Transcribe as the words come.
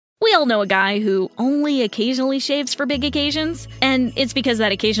all know a guy who only occasionally shaves for big occasions, and it's because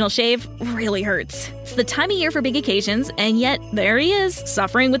that occasional shave really hurts. It's the time of year for big occasions, and yet there he is,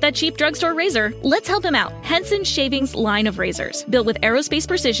 suffering with that cheap drugstore razor. Let's help him out. Henson Shaving's line of razors, built with aerospace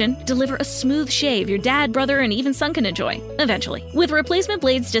precision, deliver a smooth shave your dad, brother, and even son can enjoy, eventually. With replacement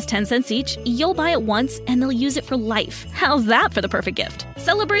blades just 10 cents each, you'll buy it once and they'll use it for life. How's that for the perfect gift?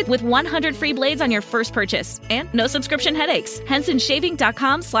 Celebrate with 100 free blades on your first purchase, and no subscription headaches.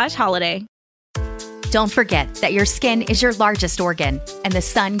 HensonShaving.com/holiday. Don't forget that your skin is your largest organ, and the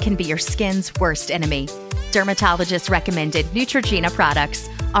sun can be your skin's worst enemy. Dermatologist-recommended Neutrogena products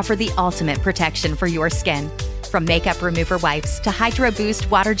offer the ultimate protection for your skin. From makeup remover wipes to Hydro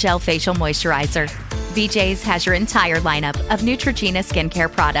Boost Water Gel Facial Moisturizer, BJ's has your entire lineup of Neutrogena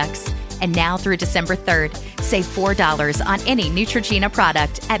skincare products. And now through December 3rd, save $4 on any Neutrogena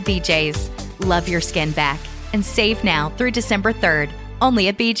product at BJ's. Love your skin back and save now through December 3rd, only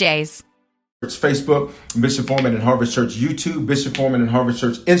at BJ's. Facebook, Bishop Foreman and Harvest Church YouTube, Bishop Foreman and Harvest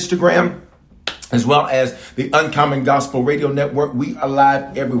Church Instagram, as well as the Uncommon Gospel Radio Network. We are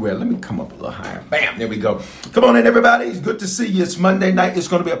live everywhere. Let me come up a little higher. Bam, there we go. Come on in, everybody. It's good to see you. It's Monday night. It's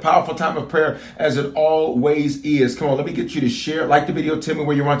going to be a powerful time of prayer, as it always is. Come on, let me get you to share. Like the video, tell me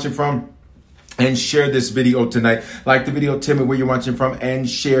where you're watching from, and share this video tonight. Like the video, tell me where you're watching from, and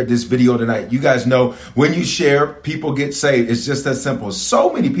share this video tonight. You guys know when you share, people get saved. It's just that simple.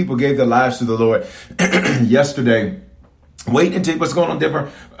 So many people gave their lives to the Lord yesterday. Wait until what's going on,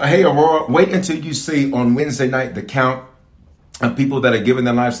 Denver. Hey, Aurora, wait until you see on Wednesday night the count of people that are giving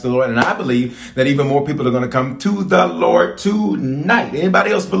their lives to the Lord. And I believe that even more people are going to come to the Lord tonight.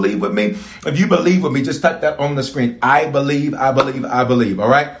 Anybody else believe with me? If you believe with me, just type that on the screen. I believe, I believe, I believe. All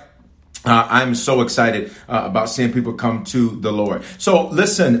right. I'm so excited about seeing people come to the Lord. So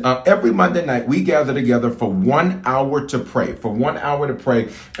listen, every Monday night we gather together for 1 hour to pray. For 1 hour to pray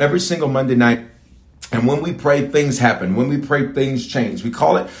every single Monday night. And when we pray, things happen. When we pray, things change. We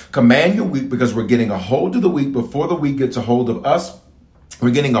call it Command Your Week because we're getting a hold of the week before the week gets a hold of us. We're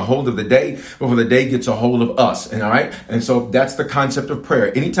getting a hold of the day before the day gets a hold of us. And all right. And so that's the concept of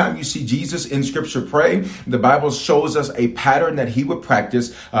prayer. Anytime you see Jesus in scripture pray, the Bible shows us a pattern that he would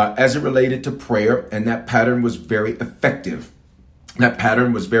practice as it related to prayer. And that pattern was very effective. That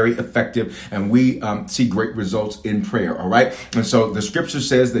pattern was very effective. And we see great results in prayer. All right. And so the scripture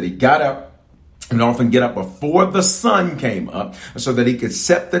says that he got up and often get up before the sun came up so that he could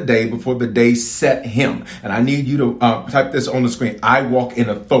set the day before the day set him. And I need you to type this on the screen. I walk in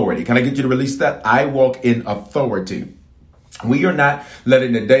authority. Can I get you to release that? I walk in authority. We are not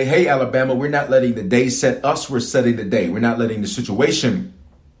letting the day, hey, Alabama, we're not letting the day set us. We're setting the day. We're not letting the situation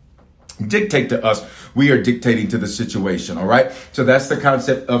dictate to us. We are dictating to the situation. All right. So that's the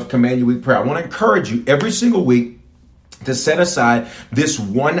concept of Command Your Week prayer. I want to encourage you every single week to set aside this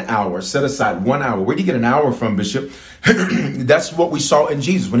 1 hour. Set aside 1 hour. Where do you get an hour from, Bishop? That's what we saw in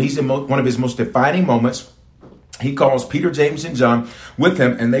Jesus when he's in one of his most defining moments. He calls Peter, James, and John with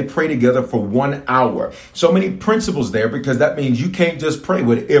him, and they pray together for 1 hour. So many principles there, because that means you can't just pray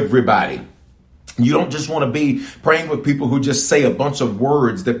with everybody. You don't just want to be praying with people who just say a bunch of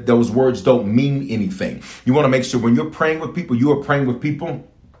words that those words don't mean anything. You want to make sure when you're praying with people, you are praying with people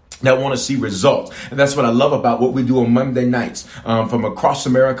that want to see results. And that's what I love about what we do on Monday nights from across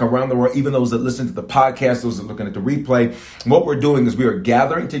America, around the world, even those that listen to the podcast, those that are looking at the replay. What we're doing is we are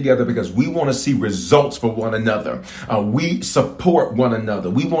gathering together because we want to see results for one another. We support one another.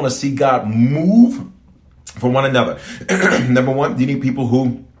 We want to see God move for one another. Number one, you need people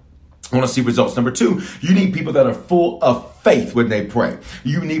who want to see results. Number two, you need people that are full of faith when they pray.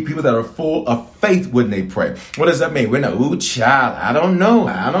 You need people that are full of faith when they pray. What does that mean? We're not, ooh, child, I don't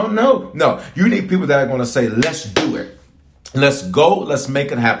know. No, you need people that are going to say, let's do it. Let's go. Let's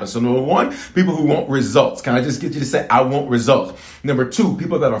make it happen. So number one, people who want results. Can I just get you to say, I want results? Number two,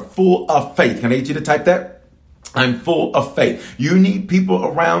 people that are full of faith. Can I get you to type that? I'm full of faith. You need people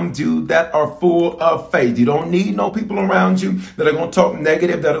around you that are full of faith. You don't need no people around you that are going to talk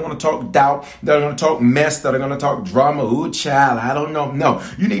negative, that are going to talk doubt, that are going to talk mess, that are going to talk drama. Ooh, child, I don't know. No,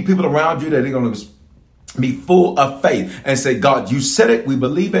 you need people around you that are going to be full of faith and say, God, you said it, we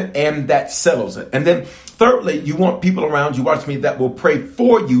believe it, and that settles it. And then thirdly, you want people around you, watch me, that will pray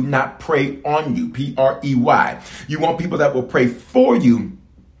for you, not pray on you. P-R-E-Y. You want people that will pray for you,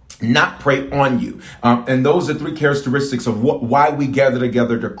 not pray on you. And those are three characteristics of why we gather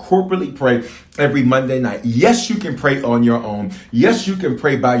together to corporately pray every Monday night. Yes, you can pray on your own. Yes, you can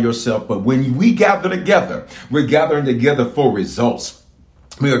pray by yourself. But when we gather together, we're gathering together for results.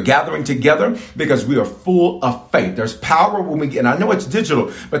 We are gathering together because we are full of faith. There's power when we, and I know it's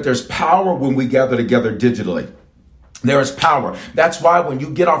digital, but there's power when we gather together digitally. There is power. That's why when you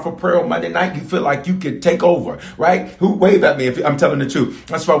get off of prayer on Monday night, you feel like you could take over, right? Who wave at me if I'm telling the truth.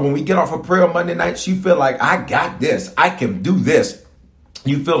 That's why when we get off of prayer on Monday nights, you feel like I got this. I can do this.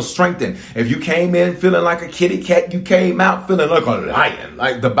 You feel strengthened. If you came in feeling like a kitty cat, you came out feeling like a lion.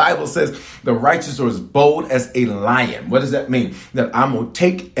 Like the Bible says, the righteous are as bold as a lion. What does that mean? That I'm going to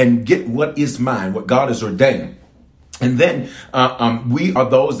take and get what is mine, what God has ordained. And then we are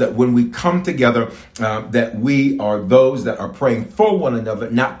those that when we come together, that we are those that are praying for one another,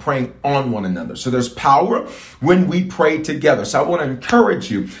 not praying on one another. So there's power when we pray together. So I want to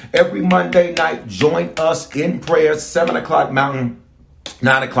encourage you every Monday night, join us in prayer, 7 o'clock Mountain,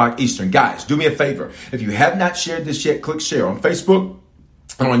 9 o'clock Eastern. Guys, do me a favor. If you have not shared this yet, click share on Facebook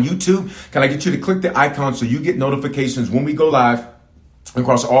and on YouTube. Can I get you to click the icon so you get notifications when we go live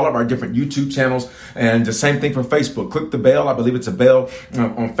across all of our different YouTube channels? And the same thing for Facebook. Click the bell. I believe it's a bell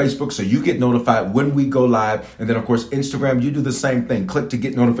on Facebook so you get notified when we go live. And then, of course, Instagram, you do the same thing. Click to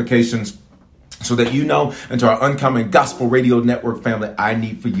get notifications so that you know, and to our Uncommon Gospel Radio Network family, I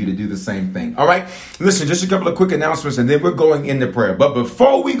need for you to do the same thing. All right? Listen, just a couple of quick announcements, and then we're going into prayer. But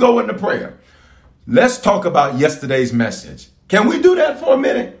before we go into prayer, let's talk about yesterday's message. Can we do that for a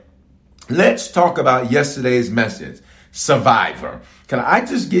minute? Let's talk about yesterday's message. Survivor. Can I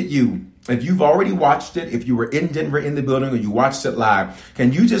just get you, if you've already watched it, if you were in Denver in the building or you watched it live,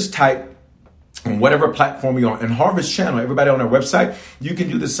 can you just type on whatever platform you're on, and Harvest Channel, everybody on our website, you can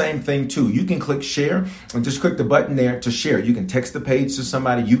do the same thing too. You can click share and just click the button there to share. You can text the page to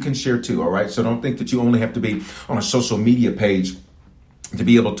somebody, you can share too, all right? So don't think that you only have to be on a social media page to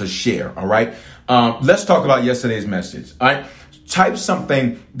be able to share, all right? Let's talk about yesterday's message, all right? Type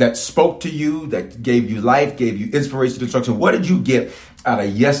something that spoke to you, that gave you life, gave you inspiration, instruction. What did you get out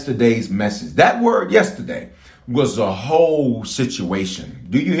of yesterday's message? That word yesterday was a whole situation.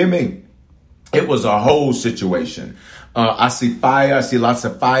 Do you hear me? It was a whole situation. I see fire. I see lots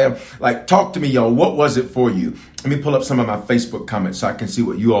of fire. Like, talk to me, y'all. What was it for you? Let me pull up some of my Facebook comments so I can see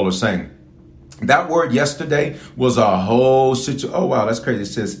what you all are saying. That word yesterday was a whole situation. Oh, wow. That's crazy. It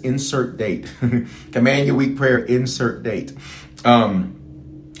says insert date. Command your week prayer, insert date.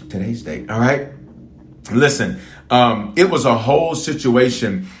 Today's date. All right. Listen, it was a whole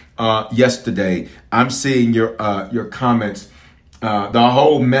situation yesterday. I'm seeing your comments. The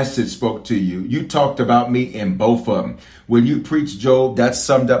whole message spoke to you. You talked about me in both of them. When you preached Job, that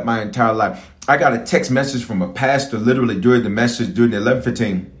summed up my entire life. I got a text message from a pastor literally during the message, during the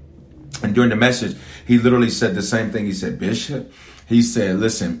 11:15. And during the message, he literally said the same thing. He said, Bishop, he said,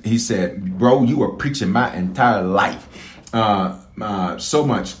 listen, he said, bro, you were preaching my entire life. So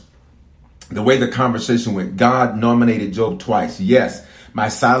much. The way the conversation went, God nominated Job twice. Yes. My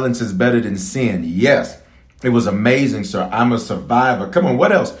silence is better than sin. Yes. It was amazing, sir. I'm a survivor. Come on.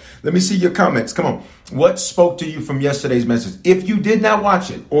 What else? Let me see your comments. Come on. What spoke to you from yesterday's message? If you did not watch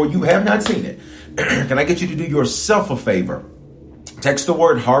it or you have not seen it, can I get you to do yourself a favor? Text the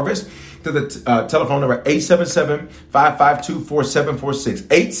word harvest to the telephone number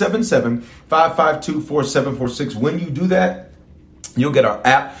 877-552-4746. 877-552-4746. When you do that, you'll get our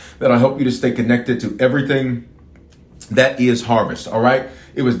app that'll help you to stay connected to everything that is Harvest. All right.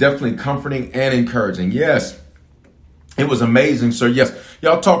 It was definitely comforting and encouraging. Yes. It was amazing, sir. Yes.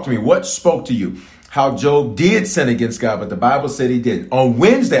 Y'all talk to me. What spoke to you? How Job did sin against God, but the Bible said he didn't. On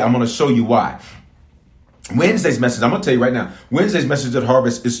Wednesday, I'm going to show you why. Wednesday's message, I'm going to tell you right now, Wednesday's message at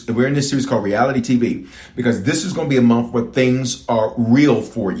Harvest is, we're in this series called Reality TV, because this is going to be a month where things are real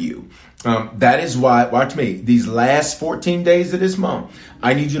for you. That is why, watch me, these last 14 days of this month,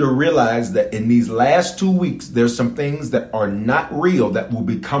 I need you to realize that in these last 2 weeks, there's some things that are not real that will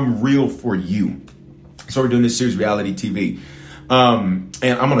become real for you. So we're doing this series, Reality TV. And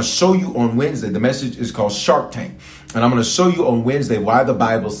I'm going to show you on Wednesday, the message is called Shark Tank. And I'm going to show you on Wednesday why the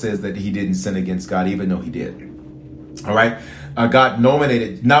Bible says that he didn't sin against God, even though he did. All right. God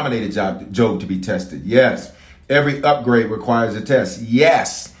nominated Job to be tested. Yes. Every upgrade requires a test.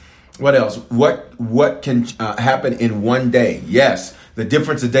 Yes. What else? What can happen in one day? Yes. The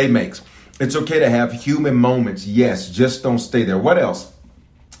difference a day makes. It's okay to have human moments. Yes. Just don't stay there. What else?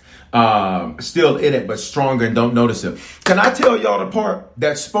 Still in it, but stronger and don't notice it. Can I tell y'all the part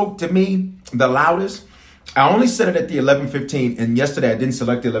that spoke to me the loudest? I only said it at the 11:15, and yesterday I didn't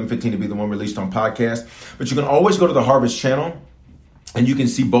select the 11:15 to be the one released on podcast, but you can always go to the Harvest Channel and you can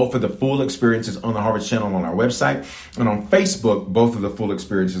see both of the full experiences on the Harvest Channel on our website, and on Facebook, both of the full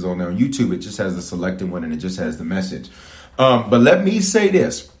experiences on there. On YouTube, it just has the selected one and it just has the message. But let me say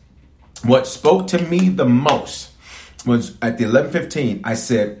this. What spoke to me the most was at the 11:15, I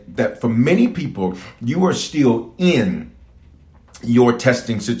said that for many people, you are still in your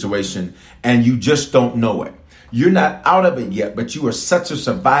testing situation and you just don't know it. You're not out of it yet, but you are such a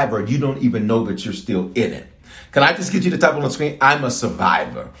survivor, you don't even know that you're still in it. Can I just get you to type on the screen? I'm a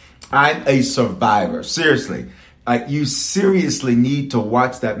survivor. I'm a survivor. Seriously. You seriously need to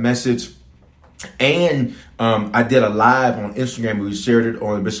watch that message. And I did a live on Instagram. We shared it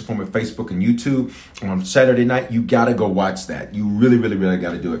on Bishop Foreman Facebook and YouTube on Saturday night. You got to go watch that. You really, really, really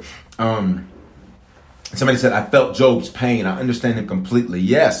got to do it. Somebody said, I felt Job's pain. I understand him completely.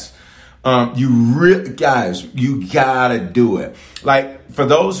 Yes. Guys, you got to do it. Like, for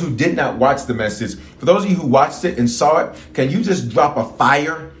those who did not watch the message, for those of you who watched it and saw it, can you just drop a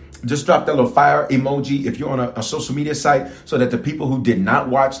fire? Just drop that little fire emoji if you're on a social media site so that the people who did not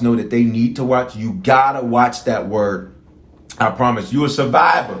watch know that they need to watch. You gotta watch that word. I promise. You're a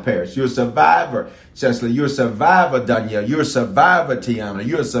survivor, Paris. You're a survivor, Chesley. You're a survivor, Danielle. You're a survivor, Tiana.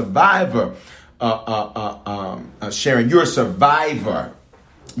 You're a survivor, Sharon. You're a survivor.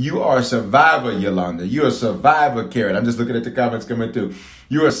 You are a survivor, Yolanda. You're a survivor, Karen. I'm just looking at the comments coming through.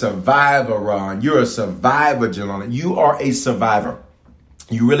 You're a survivor, Ron. You're a survivor, Jelana. You are a survivor.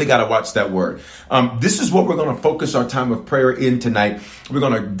 You really got to watch that word. This is what we're going to focus our time of prayer in tonight. We're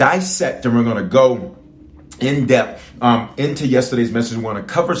going to dissect and we're going to go in depth into yesterday's message. We want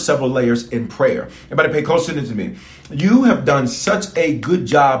to cover several layers in prayer. Everybody pay close attention to me. You have done such a good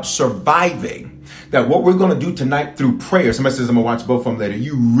job surviving that what we're going to do tonight through prayer, somebody says I'm going to watch both of them later.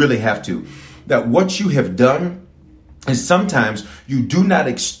 You really have to. That what you have done is sometimes you do not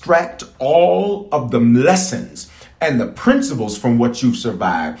extract all of the lessons and the principles from what you've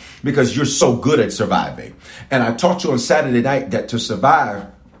survived because you're so good at surviving. And I taught you on Saturday night that to survive,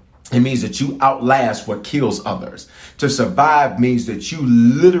 it means that you outlast what kills others. To survive means that you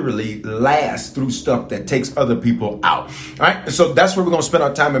literally last through stuff that takes other people out. All right. So that's where we're going to spend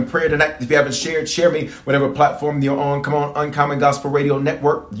our time in prayer tonight. If you haven't shared, share me, whatever platform you're on. Come on, Uncommon Gospel Radio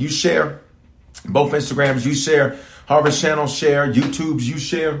Network. You share. Both Instagrams, you share. Harvest Channel, share. YouTube's, you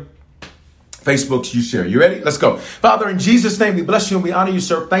share. Facebook's, you share. You ready? Let's go. Father, in Jesus' name, we bless you and we honor you,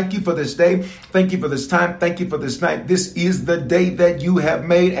 sir. Thank you for this day. Thank you for this time. Thank you for this night. This is the day that you have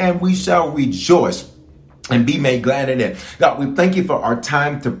made, and we shall rejoice and be made glad in it. God, we thank you for our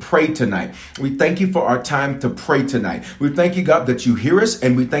time to pray tonight. We thank you for our time to pray tonight. We thank you, God, that you hear us,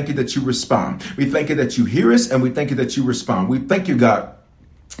 and we thank you that you respond. We thank you that you hear us, and we thank you that you respond. We thank you, God,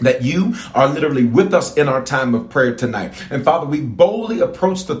 that you are literally with us in our time of prayer tonight. And Father, we boldly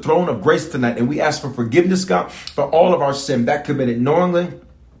approach the throne of grace tonight, and we ask for forgiveness, God, for all of our sin that committed knowingly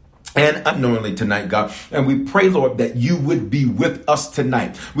and unknowingly tonight, God. And we pray, Lord, that you would be with us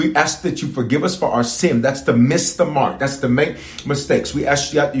tonight. We ask that you forgive us for our sin. That's to miss the mark. That's to make mistakes. We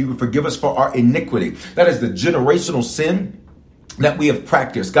ask that you would forgive us for our iniquity. That is the generational sin that we have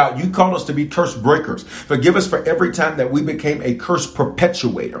practiced. God, you called us to be curse breakers. Forgive us for every time that we became a curse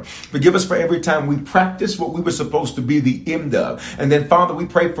perpetuator. Forgive us for every time we practiced what we were supposed to be the end of. And then, Father, we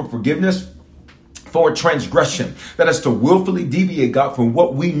pray for forgiveness for transgression. That is to willfully deviate, God, from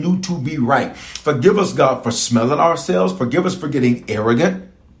what we knew to be right. Forgive us, God, for smelling ourselves. Forgive us for getting arrogant.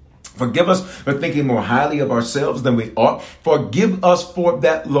 Forgive us for thinking more highly of ourselves than we ought. Forgive us for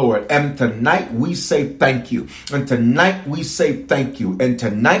that, Lord. And tonight we say thank you. And tonight we say thank you. And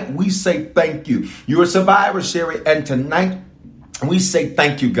tonight we say thank you. You're a survivor, Sherry. And tonight we say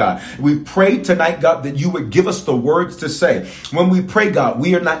thank you, God. We pray tonight, God, that you would give us the words to say. When we pray, God,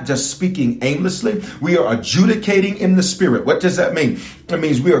 we are not just speaking aimlessly. We are adjudicating in the spirit. What does that mean? It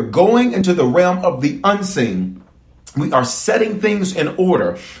means we are going into the realm of the unseen. We are setting things in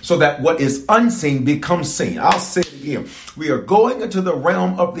order so that what is unseen becomes seen. I'll say it again. We are going into the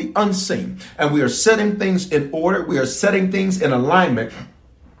realm of the unseen, and we are setting things in order. We are setting things in alignment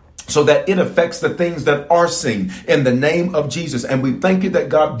so that it affects the things that are seen in the name of Jesus. And we thank you that,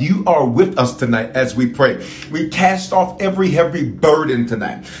 God, you are with us tonight as we pray. We cast off every heavy burden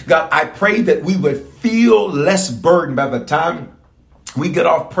tonight. God, I pray that we would feel less burdened by the time we get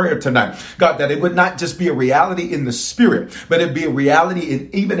off prayer tonight. God, that it would not just be a reality in the spirit, but it'd be a reality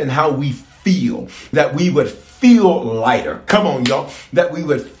even in how we feel, that we would feel lighter. Come on, y'all, that we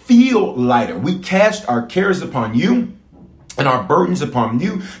would feel lighter. We cast our cares upon you and our burdens upon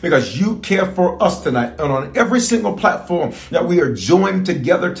you because you care for us tonight. And on every single platform that we are joined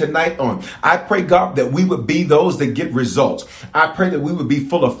together tonight on, I pray, God, that we would be those that get results. I pray that we would be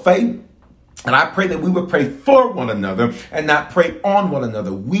full of faith. And I pray that we would pray for one another and not pray on one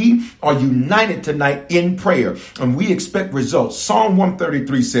another. We are united tonight in prayer, and we expect results. Psalm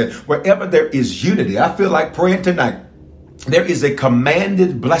 133 said, wherever there is unity, I feel like praying tonight. There is a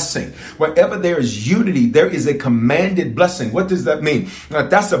commanded blessing. Wherever there is unity, there is a commanded blessing. What does that mean?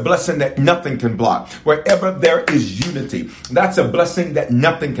 That's a blessing that nothing can block. Wherever there is unity, that's a blessing that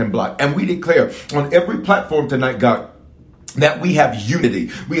nothing can block. And we declare on every platform tonight, God, that we have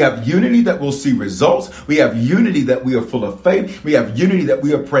unity. We have unity that will see results. We have unity that we are full of faith. We have unity that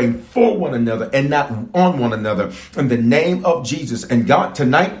we are praying for one another and not on one another in the name of Jesus. And God,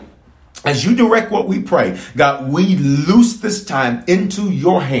 tonight, as you direct what we pray, God, we loose this time into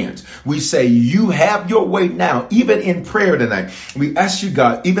your hands. We say you have your way now, even in prayer tonight. We ask you,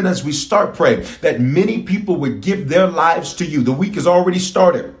 God, even as we start praying, that many people would give their lives to you. The week has already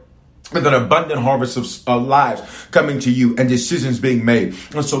started with an abundant harvest of lives coming to you and decisions being made.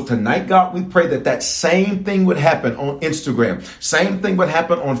 And so tonight, God, we pray that that same thing would happen on Instagram. Same thing would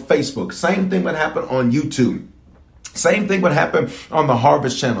happen on Facebook. Same thing would happen on YouTube. Same thing would happen on the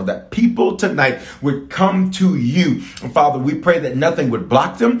Harvest Channel, that people tonight would come to you. And Father, we pray that nothing would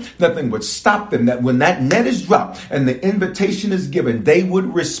block them, nothing would stop them, that when that net is dropped and the invitation is given, they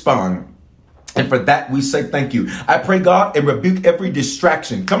would respond. And for that, we say thank you. I pray, God, and rebuke every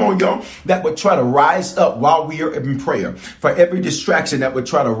distraction. Come on, y'all, that would try to rise up while we are in prayer. For every distraction that would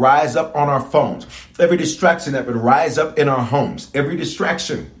try to rise up on our phones. Every distraction that would rise up in our homes. Every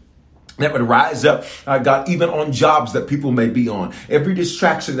distraction that would rise up, God, even on jobs that people may be on. Every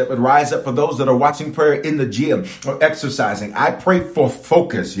distraction that would rise up for those that are watching prayer in the gym or exercising. I pray for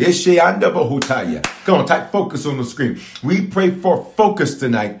focus. Come on, type focus on the screen. We pray for focus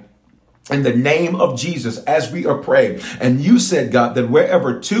tonight in the name of Jesus as we are praying. And you said, God, that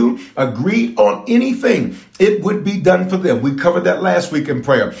wherever two agreed on anything, it would be done for them. We covered that last week in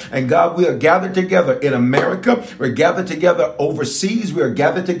prayer. And God, we are gathered together in America. We're gathered together overseas. We are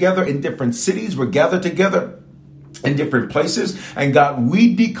gathered together in different cities. We're gathered together in different places. And God,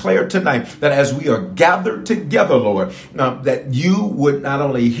 we declare tonight that as we are gathered together, Lord, that you would not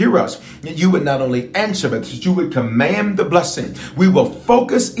only hear us, that you would not only answer, but that you would command the blessing. We will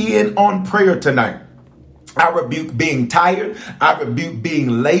focus in on prayer tonight. I rebuke being tired. I rebuke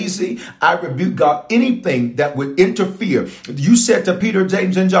being lazy. I rebuke, God, anything that would interfere. You said to Peter,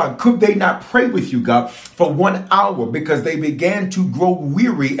 James, and John, could they not pray with you, God, for 1 hour? Because they began to grow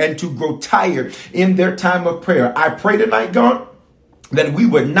weary and to grow tired in their time of prayer. I pray tonight, God, that we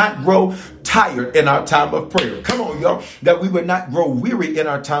would not grow tired in our time of prayer. Come on, y'all. That we would not grow weary in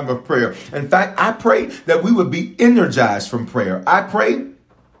our time of prayer. In fact, I pray that we would be energized from prayer. I pray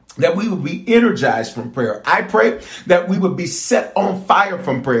that we would be energized from prayer. I pray that we would be set on fire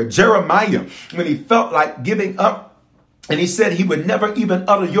from prayer. Jeremiah, when he felt like giving up, and he said he would never even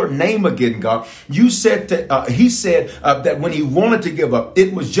utter your name again, God. You said he said that when he wanted to give up,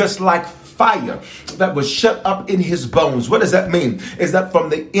 it was just like fire that was shut up in his bones. What does that mean? Is that from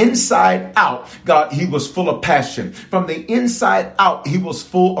the inside out, God, he was full of passion. From the inside out, he was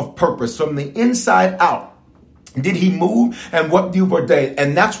full of purpose. From the inside out, did he move and what you've ordained?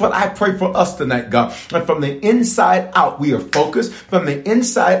 And that's what I pray for us tonight, God. And from the inside out, we are focused. From the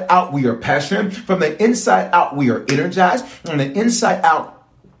inside out, we are passionate. From the inside out, we are energized. From the inside out,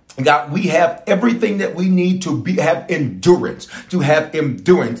 God, we have everything that we need to have endurance.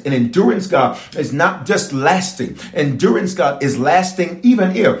 And endurance, God, is not just lasting. Endurance, God, is lasting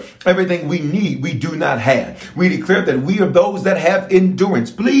even if everything we need, we do not have. We declare that we are those that have endurance.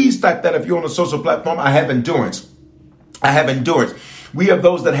 Please type that if you're on a social platform. I have endurance. I have endurance. We are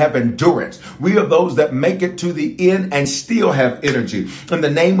those that have endurance. We are those that make it to the end and still have energy. In the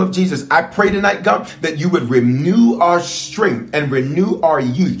name of Jesus, I pray tonight, God, that you would renew our strength and renew our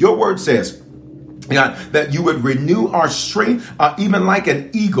youth. Your word says, God, that you would renew our strength, even like an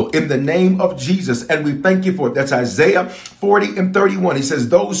eagle, in the name of Jesus. And we thank you for it. That's Isaiah 40 and 31. He says,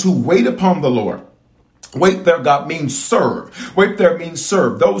 those who wait upon the Lord. Wait there, God, means serve. Wait there means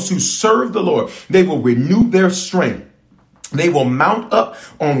serve. Those who serve the Lord, they will renew their strength. They will mount up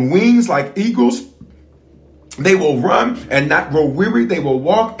on wings like eagles. They will run and not grow weary. They will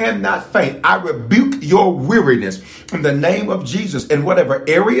walk and not faint. I rebuke your weariness in the name of Jesus. In whatever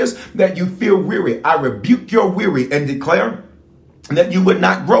areas that you feel weary, I rebuke your weary and declare that you would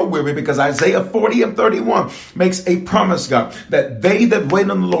not grow weary, because Isaiah 40 and 31 makes a promise, God, that they that wait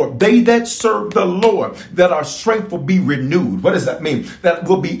on the Lord, they that serve the Lord, that our strength will be renewed. What does that mean? That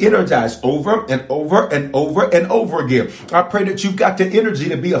will be energized over and over and over and over again. I pray that you've got the energy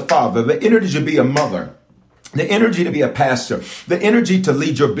to be a father, the energy to be a mother, the energy to be a pastor, the energy to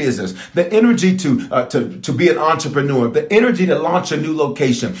lead your business, the energy to be an entrepreneur, the energy to launch a new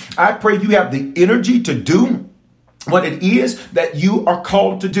location. I pray you have the energy to do what it is that you are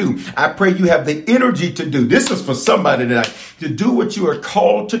called to do. I pray you have the energy to do. This is for somebody tonight, to do what you are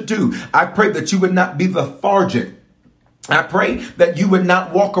called to do. I pray that you would not be lethargic. I pray that you would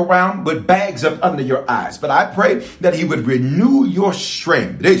not walk around with bags up under your eyes, but I pray that he would renew your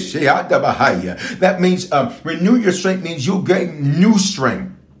strength. That means renew your strength means you'll gain new strength.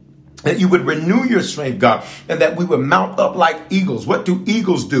 That you would renew your strength, God, and that we would mount up like eagles. What do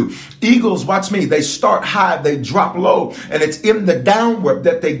eagles do? Eagles, watch me, they start high, they drop low, and it's in the downward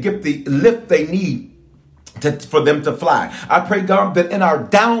that they get the lift they need for them to fly. I pray, God, that in our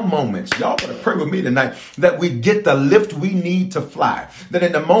down moments, y'all better pray with me tonight, that we get the lift we need to fly. That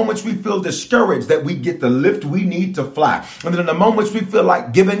in the moments we feel discouraged, that we get the lift we need to fly. And that in the moments we feel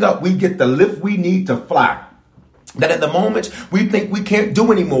like giving up, we get the lift we need to fly. That in the moments we think we can't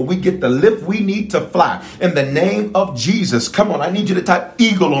do anymore, we get the lift we need to fly. In the name of Jesus. Come on, I need you to type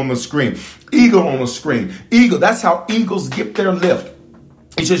eagle on the screen. Eagle on the screen. Eagle. That's how eagles get their lift.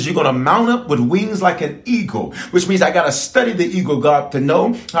 He says you're going to mount up with wings like an eagle, which means I got to study the eagle, God, to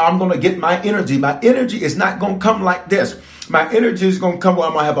know how I'm going to get my energy. My energy is not going to come like this. My energy is going to come where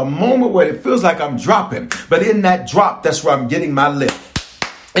I'm going to have a moment where it feels like I'm dropping. But in that drop, that's where I'm getting my lift.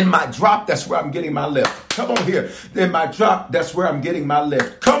 In my drop, that's where I'm getting my lift. Come on here. In my drop, that's where I'm getting my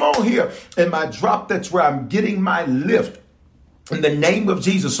lift. Come on here. In my drop, that's where I'm getting my lift. In the name of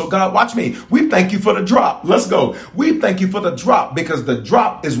Jesus. So God, watch me. We thank you for the drop. Let's go. We thank you for the drop because the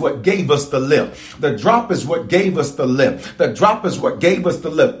drop is what gave us the lift. The drop is what gave us the lift. The drop is what gave us the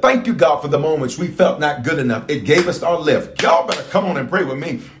lift. Thank you, God, for the moments we felt not good enough. It gave us our lift. Y'all better come on and pray with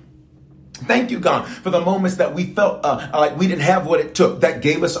me. Thank you, God, for the moments that we felt like we didn't have what it took. That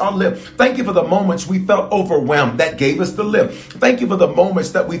gave us our lift. Thank you for the moments we felt overwhelmed. That gave us the lift. Thank you for the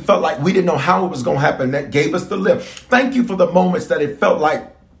moments that we felt like we didn't know how it was going to happen. That gave us the lift. Thank you for the moments that it felt like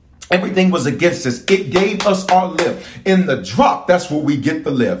everything was against us. It gave us our lift. In the drop, that's where we get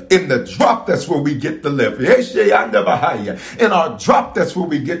the lift. In the drop, that's where we get the lift. In our drop, that's where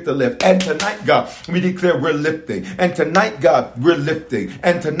we get the lift. And tonight, God, we declare we're lifting. And tonight, God, we're lifting.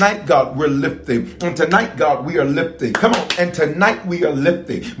 And tonight, God, we're lifting. And tonight, God, we are lifting. Come on. And tonight, we are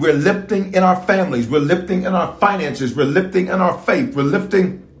lifting. We're lifting in our families. We're lifting in our finances. We're lifting in our faith. We're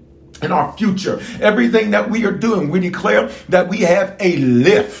lifting in our future. Everything that we are doing, we declare that we have a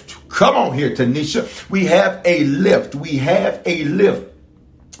lift. Come on here, Tanisha. We have a lift. We have a lift.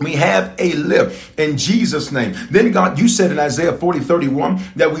 We have a lift in Jesus' name. Then God, you said in Isaiah 40:31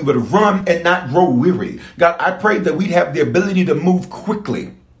 that we would run and not grow weary. God, I pray that we'd have the ability to move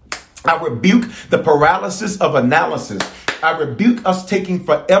quickly. I rebuke the paralysis of analysis. I rebuke us taking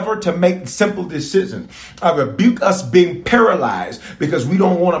forever to make simple decisions. I rebuke us being paralyzed because we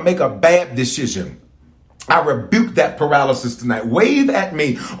don't want to make a bad decision. I rebuke that paralysis tonight. Wave at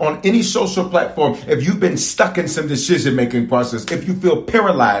me on any social platform if you've been stuck in some decision-making process. If you feel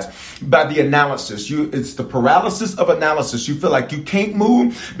paralyzed by the analysis, it's the paralysis of analysis. You feel like you can't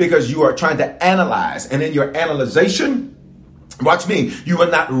move because you are trying to analyze. And in your analyzation, watch me, you are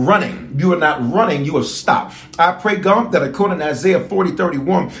not running. You are not running. You have stopped. I pray, God, that according to Isaiah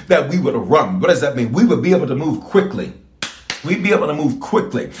 40:31, that we would run. What does that mean? We would be able to move quickly. We'd be able to move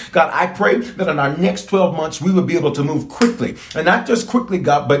quickly. God, I pray that in our next 12 months, we would be able to move quickly. And not just quickly,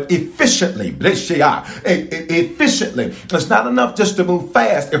 God, but efficiently. Efficiently. It's not enough just to move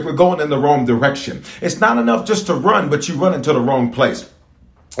fast if we're going in the wrong direction. It's not enough just to run, but you run into the wrong place.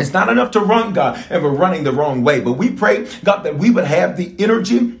 It's not enough to run, God, and we're running the wrong way. But we pray, God, that we would have the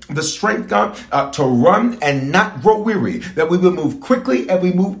energy, the strength, God, to run and not grow weary. That we will move quickly and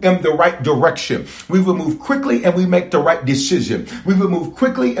we move in the right direction. We will move quickly and we make the right decision. We will move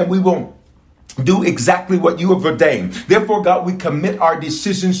quickly and we won't do exactly what you have ordained. Therefore, God, we commit our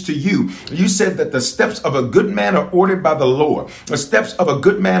decisions to you. You said that the steps of a good man are ordered by the Lord. The steps of a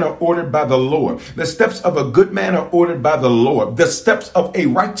good man are ordered by the Lord. The steps of a good man are ordered by the Lord. The steps of a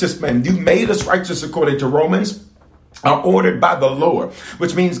righteous man, you made us righteous according to Romans, are ordered by the Lord,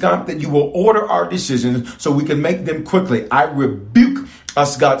 which means, God, that you will order our decisions so we can make them quickly. I rebuke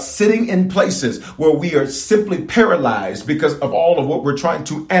us, God, sitting in places where we are simply paralyzed because of all of what we're trying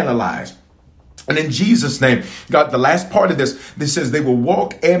to analyze. And in Jesus' name, God, the last part of this says they will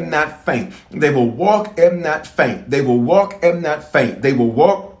walk and not faint. They will walk and not faint. They will walk and not faint. They will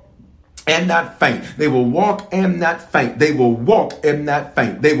walk and not faint. They will walk and not faint. They will walk and not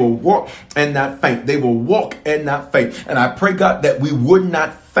faint. They will walk and not faint. They will walk and not faint. And I pray, God, that we would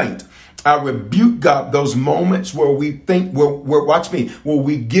not faint. I rebuke, God, those moments where we think, watch me, where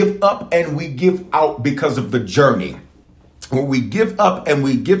we give up and we give out because of the journey. When we give up and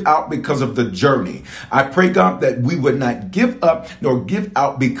we give out because of the journey. I pray, God, that we would not give up nor give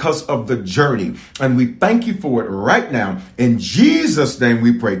out because of the journey. And we thank you for it right now. In Jesus' name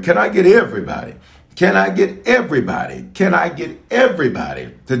we pray. Can I get everybody? Can I get everybody? Can I get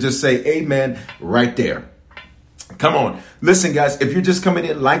everybody to just say amen right there? Come on. Listen, guys, if you're just coming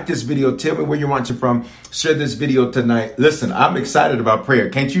in, like this video, tell me where you're watching from, share this video tonight. Listen, I'm excited about prayer.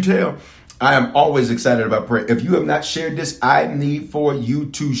 Can't you tell? I am always excited about prayer. If you have not shared this, I need for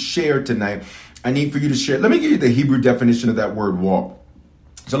you to share tonight. I need for you to share. Let me give you the Hebrew definition of that word walk.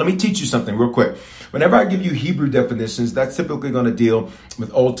 So let me teach you something real quick. Whenever I give you Hebrew definitions, that's typically going to deal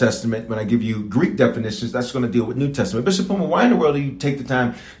with Old Testament. When I give you Greek definitions, that's going to deal with New Testament. Bishop Foreman, why in the world do you take the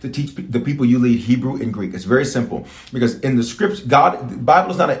time to teach the people you lead Hebrew and Greek? It's very simple. Because in the scripts, the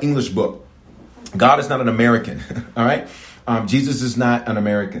Bible is not an English book. God is not an American. All right? Jesus is not an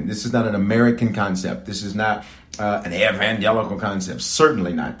American. This is not an American concept. This is not an evangelical concept.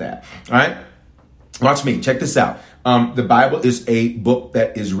 Certainly not that. All right? Watch me. Check this out. The Bible is a book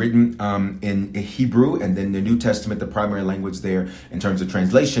that is written in Hebrew, and then the New Testament, the primary language there in terms of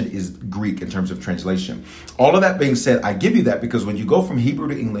translation is Greek in terms of translation. All of that being said, I give you that because when you go from Hebrew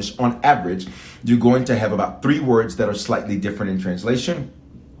to English, on average, you're going to have about 3 words that are slightly different in translation.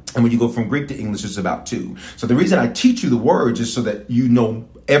 And when you go from Greek to English, it's about 2. So the reason I teach you the words is so that you know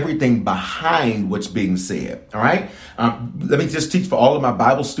everything behind what's being said. All right. Let me just teach for all of my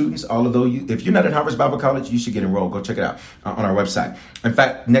Bible students. If you're not in Harvest Bible College, you should get enrolled. Go check it out on our website. In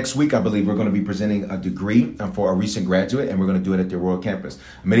fact, next week, I believe we're going to be presenting a degree for a recent graduate, and we're going to do it at the Royal Campus.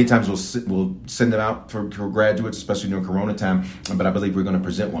 Many times we'll send them out for graduates, especially during Corona time. But I believe we're going to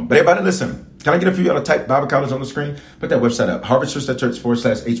present one. But everybody, listen. Can I get a few of y'all to type Bible College on the screen? Put that website up,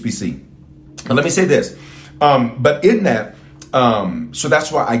 harvestchurch.church/HBC. But let me say this. But in that, so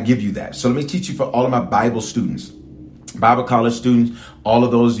that's why I give you that. So let me teach you for all of my Bible students, Bible college students, all of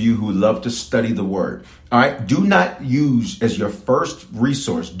those of you who love to study the word. All right. Do not use as your first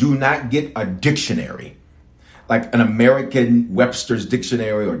resource. Do not get a dictionary like an American Webster's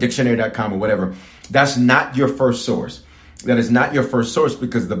dictionary or dictionary.com or whatever. That's not your first source. That is not your first source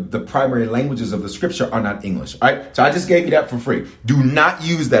because the primary languages of the scripture are not English. All right. So I just gave you that for free. Do not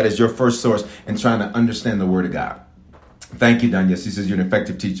use that as your first source in trying to understand the word of God. Thank you, Danya. She says you're an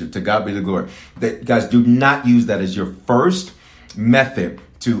effective teacher. To God be the glory. Guys, do not use that as your first method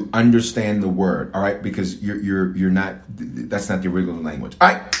to understand the word. All right. Because you're not, that's not the original language. All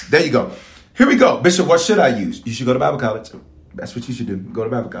right. There you go. Here we go. Bishop, what should I use? You should go to Bible college. That's what you should do. Go to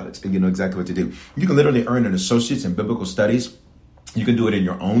Bible college and you know exactly what to do. You can literally earn an associate's in biblical studies. You can do it in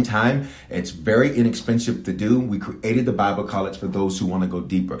your own time. It's very inexpensive to do. We created the Bible college for those who want to go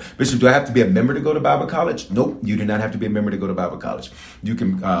deeper. Bishop, do I have to be a member to go to Bible college? Nope. You do not have to be a member to go to Bible college. You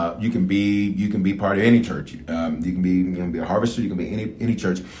can be part of any church. You can be a harvester. You can be any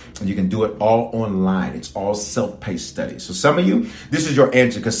church, and you can do it all online. It's all self-paced studies. So some of you, this is your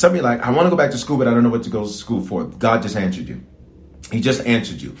answer, because some of you are like, I want to go back to school, but I don't know what to go to school for. God just answered you. He just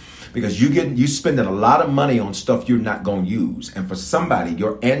answered you because you spending a lot of money on stuff you're not going to use. And for somebody,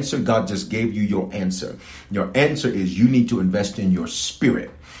 your answer, God just gave you your answer. Your answer is you need to invest in your spirit.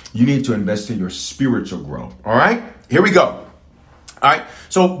 You need to invest in your spiritual growth. All right, here we go. All right.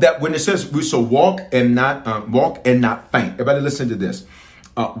 So that when it says we shall walk and not faint. Everybody listen to this.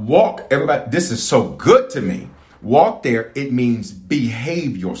 Walk. Everybody. This is so good to me. Walk there. It means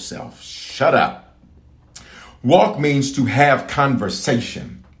behave yourself. Shut up. Walk means to have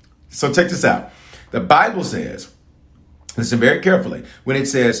conversation. So check this out. The Bible says, listen very carefully, when it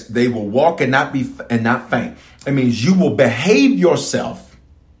says they will walk and not faint, it means you will behave yourself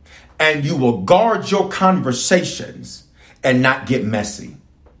and you will guard your conversations and not get messy.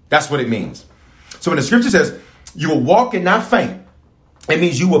 That's what it means. So when the scripture says you will walk and not faint, it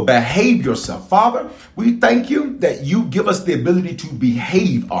means you will behave yourself. Father, we thank you that you give us the ability to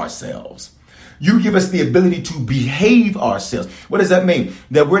behave ourselves. You give us the ability to behave ourselves. What does that mean?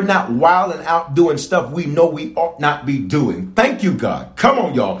 That we're not wilding out doing stuff we know we ought not be doing. Thank you, God. Come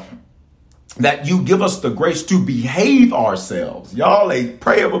on, y'all. That you give us the grace to behave ourselves. Y'all ain't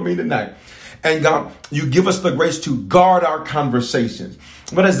praying with me tonight. And God, you give us the grace to guard our conversations.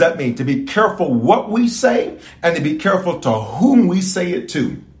 What does that mean? To be careful what we say and to be careful to whom we say it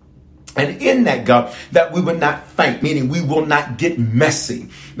to. And in that, God, that we will not faint, meaning we will not get messy,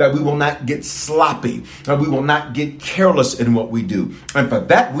 that we will not get sloppy, that we will not get careless in what we do. And for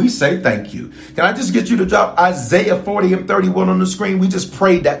that, we say thank you. Can I just get you to drop Isaiah 40 and 31 on the screen? We just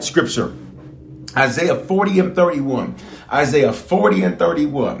prayed that scripture. Isaiah 40 and 31. Isaiah 40 and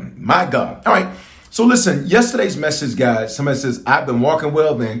 31. My God. All right. So listen, yesterday's message, guys, somebody says, I've been walking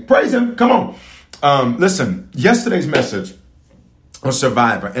well, then praise him. Come on. Listen, yesterday's message, a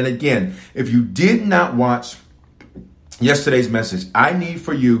survivor. And again, if you did not watch yesterday's message, I need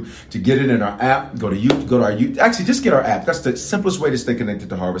for you to get it in our app. Go to our YouTube. Actually, just get our app. That's the simplest way to stay connected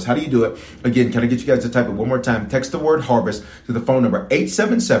to Harvest. How do you do it? Again, can I get you guys to type it one more time? Text the word Harvest to the phone number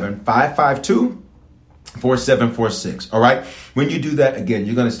 877-552 4746. All right. When you do that, again,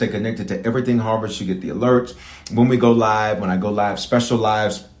 you're going to stay connected to everything Harvest. You get the alerts when we go live, when I go live, special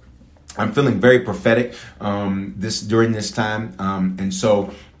lives. I'm feeling very prophetic during this time. And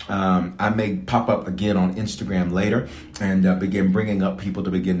so I may pop up again on Instagram later and begin bringing up people to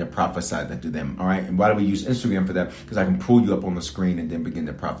begin to prophesy that to them. All right. And why do we use Instagram for that? Because I can pull you up on the screen and then begin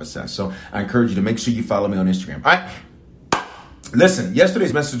to prophesy. So I encourage you to make sure you follow me on Instagram. All right. Listen,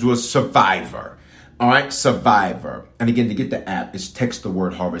 yesterday's message was Survivor. All right, Survivor. And again, to get the app, is text the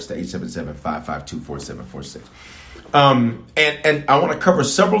word Harvest to 877-552-4746. And I want to cover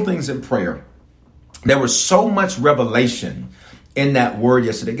several things in prayer. There was so much revelation in that word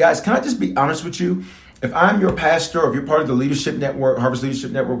yesterday. Guys, can I just be honest with you? If I'm your pastor, or if you're part of the Leadership Network, Harvest Leadership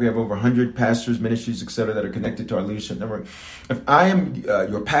Network, we have over 100 pastors, ministries, etc., that are connected to our Leadership Network. If I am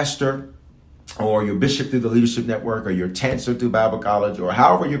your pastor, or your bishop through the Leadership Network, or your chancellor through Bible College, or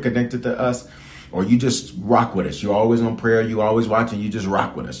however you're connected to us, or you just rock with us. You're always on prayer. You're always watching. You just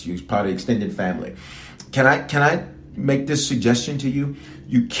rock with us. You're part of the extended family. Can I make this suggestion to you?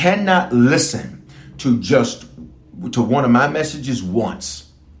 You cannot listen to one of my messages once.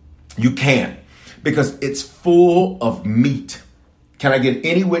 You can't, because it's full of meat. Can I get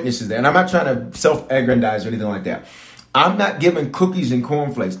any witnesses there? And I'm not trying to self-aggrandize or anything like that. I'm not giving cookies and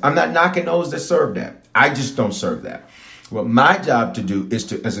cornflakes. I'm not knocking those that serve that. I just don't serve that. What my job to do is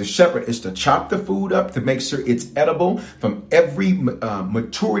as a shepherd, is to chop the food up to make sure it's edible from every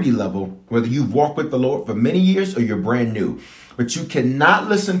maturity level, whether you've walked with the Lord for many years or you're brand new. But you cannot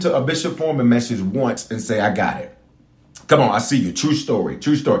listen to a Bishop Foreman message once and say, I got it. Come on, I see you. True story.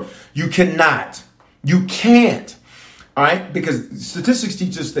 True story. You cannot. You can't. All right. Because statistics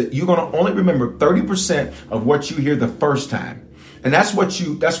teach us that you're going to only remember 30% of what you hear the first time. And that's what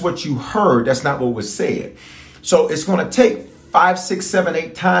you heard. That's not what was said. So it's going to take 5, 6, 7,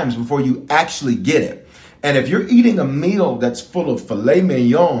 8 times before you actually get it. And if you're eating a meal that's full of filet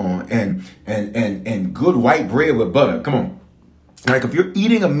mignon and good white bread with butter, come on. Like if you're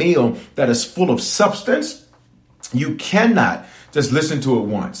eating a meal that is full of substance, you cannot just listen to it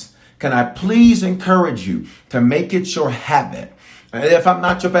once. Can I please encourage you to make it your habit? And if I'm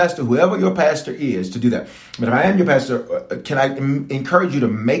not your pastor, whoever your pastor is, to do that. But if I am your pastor, can I encourage you to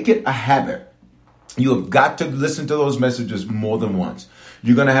make it a habit? You have got to listen to those messages more than once.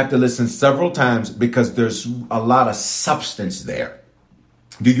 You're going to have to listen several times because there's a lot of substance there.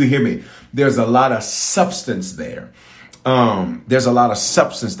 Do you hear me? There's a lot of substance there. There's a lot of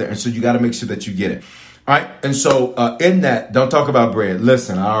substance there. And so you got to make sure that you get it. All right. And so in that, don't talk about bread.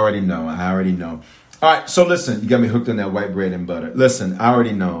 Listen, I already know. All right. So listen, you got me hooked on that white bread and butter. Listen, I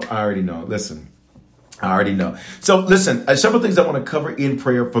already know. Listen, I already know. So listen, several things I want to cover in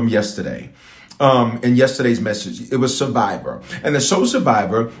prayer from yesterday. In yesterday's message, it was Survivor. And the show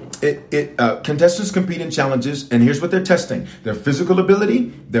Survivor, contestants compete in challenges, and here's what they're testing: their physical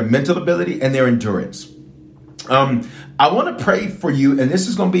ability, their mental ability, and their endurance. I want to pray for you, and this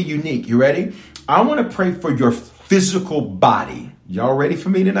is going to be unique. You ready? I want to pray for your physical body. Y'all ready for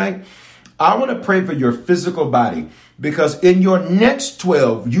me tonight? I want to pray for your physical body, because in your next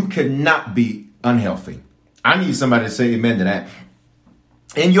 12, you cannot be unhealthy. I need somebody to say amen to that.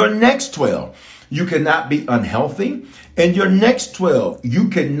 In your next 12, you cannot be unhealthy. In your next 12, you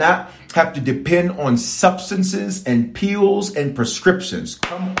cannot have to depend on substances and pills and prescriptions.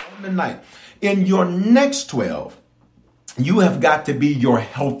 Come on tonight. In your next 12, you have got to be your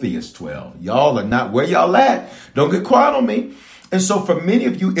healthiest 12. Y'all are not where y'all at. Don't get quiet on me. And so for many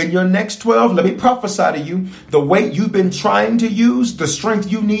of you in your next 12, let me prophesy to you, the weight you've been trying to use, the strength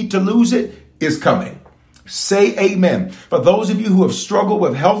you need to lose it is coming. Say amen. For those of you who have struggled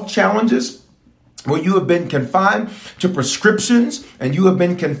with health challenges, where you have been confined to prescriptions and you have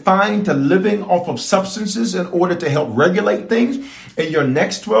been confined to living off of substances in order to help regulate things, in your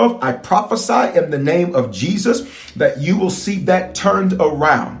next 12, I prophesy in the name of Jesus that you will see that turned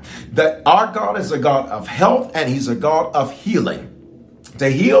around. That our God is a God of health and he's a God of healing. To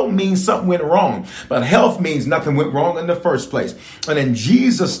heal means something went wrong, but health means nothing went wrong in the first place. And in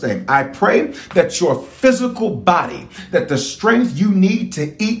Jesus' name, I pray that your physical body, that the strength you need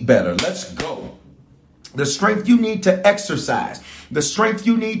to eat better, let's go. The strength you need to exercise, the strength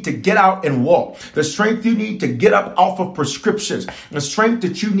you need to get out and walk, the strength you need to get up off of prescriptions, the strength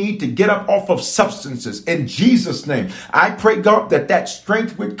that you need to get up off of substances. In Jesus' name, I pray, God, that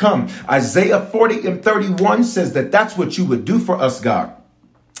strength would come. Isaiah 40:31 says that that's what you would do for us, God.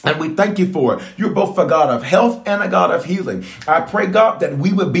 And we thank you for it. You're both a God of health and a God of healing. I pray, God, that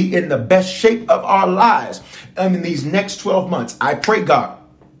we would be in the best shape of our lives in these next 12 months. I pray, God,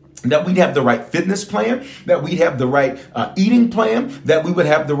 that we'd have the right fitness plan, that we'd have the right eating plan, that we would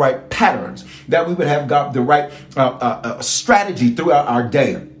have the right patterns, that we would have got the right strategy throughout our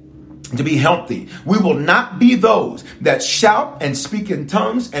day to be healthy. We will not be those that shout and speak in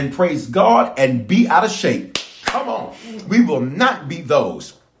tongues and praise God and be out of shape. Come on. We will not be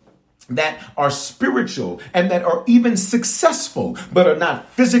those that are spiritual and that are even successful, but are not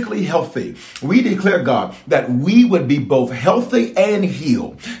physically healthy. We declare, God, that we would be both healthy and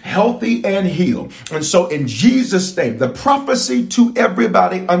healed. And so in Jesus' name, the prophecy to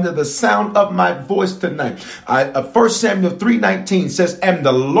everybody under the sound of my voice tonight, 1 Samuel 3:19 says, and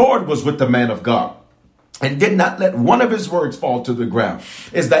the Lord was with the man of God and did not let one of his words fall to the ground,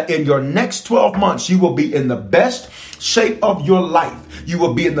 is that in your next 12 months, you will be in the best shape of your life. You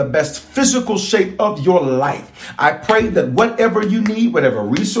will be in the best physical shape of your life. I pray that whatever you need, whatever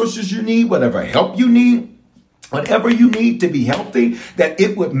resources you need, whatever help you need, whatever you need to be healthy, that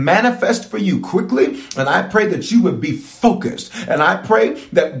it would manifest for you quickly. And I pray that you would be focused. And I pray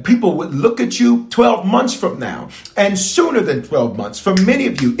that people would look at you 12 months from now and sooner than 12 months. For many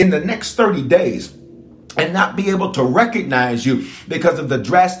of you in the next 30 days, and not be able to recognize you because of the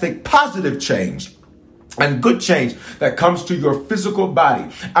drastic positive change and good change that comes to your physical body.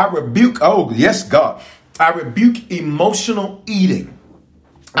 I rebuke, oh yes, God, I rebuke emotional eating.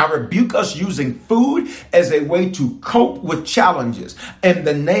 I rebuke us using food as a way to cope with challenges in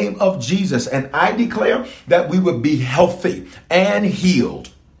the name of Jesus. And I declare that we would be healthy and healed.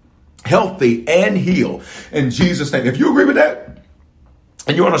 Healthy and healed in Jesus' name. If you agree with that,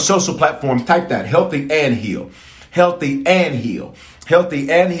 and you're on a social platform, type that, healthy and heal. Healthy and heal.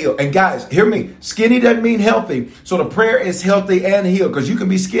 Healthy and heal. And guys, hear me. Skinny doesn't mean healthy. So the prayer is healthy and heal, because you can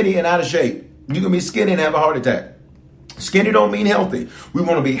be skinny and out of shape. You can be skinny and have a heart attack. Skinny don't mean healthy. We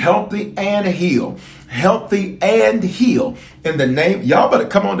want to be healthy and heal. Healthy and heal. In the name, y'all better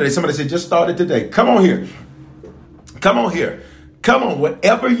come on today. Somebody said just started today. Come on here. Come on here. Come on.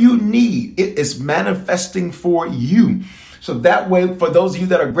 Whatever you need, it is manifesting for you. So that way, for those of you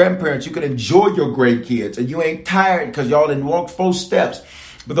that are grandparents, you can enjoy your grandkids and you ain't tired because y'all didn't walk 4 steps.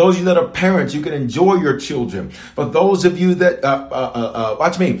 For those of you that are parents, you can enjoy your children. For those of you that,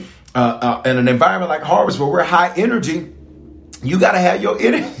 watch me, in an environment like Harvest where we're high energy, you got to have your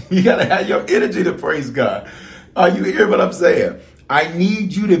energy. You got to have your energy to praise God. You hear what I'm saying? I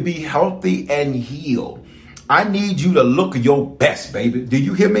need you to be healthy and healed. I need you to look your best, baby. Do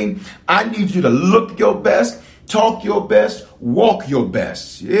you hear me? I need you to look your best. Talk your best, walk your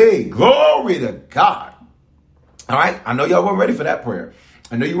best. Yay, glory to God. All right. I know y'all weren't ready for that prayer.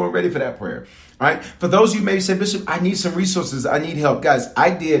 All right. For those of you may say, Bishop, I need some resources. I need help. Guys,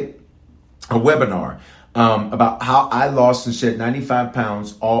 I did a webinar about how I lost and shed 95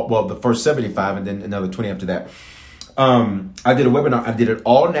 pounds, the first 75 and then another 20 after that. I did a webinar. I did it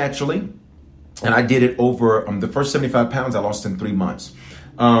all naturally. And I did it over the first 75 pounds I lost in 3 months.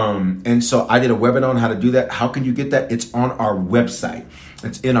 And so I did a webinar on how to do that. How can you get that? It's on our website.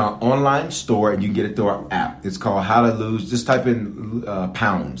 It's in our online store and you can get it through our app. It's called How to Lose. Just type in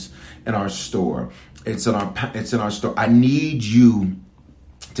pounds in our store. It's in our store. I need you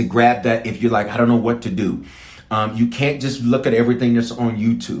to grab that if you're like, I don't know what to do. You can't just look at everything that's on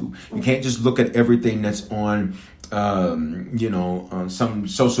YouTube. You can't just look at everything that's on on some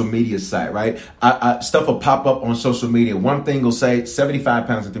social media site, right? Stuff will pop up on social media. One thing will say 75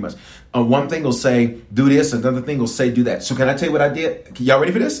 pounds in 3 months. One thing will say do this. Another thing will say do that. So can I tell you what I did? Y'all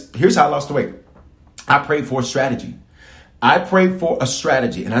ready for this? Here's how I lost the weight. I prayed for a strategy.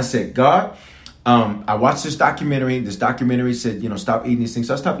 And I said, God, I watched this documentary. This documentary said, stop eating these things.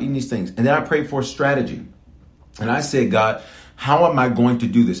 So I stopped eating these things. And then I prayed for a strategy. And I said, God, how am I going to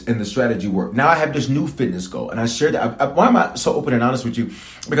do this? And the strategy worked. Now I have this new fitness goal. And I shared that. Why am I so open and honest with you?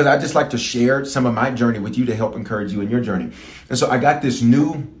 Because I just like to share some of my journey with you to help encourage you in your journey. And so I got this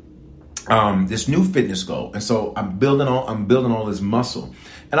new fitness goal. And so I'm building all this muscle.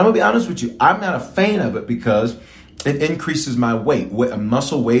 And I'm gonna be honest with you, I'm not a fan of it because it increases my weight.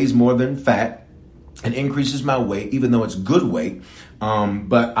 Muscle weighs more than fat. It increases my weight, even though it's good weight.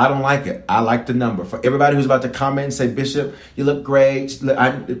 But I don't like it. I like the number. For everybody who's about to comment and say, Bishop, you look great.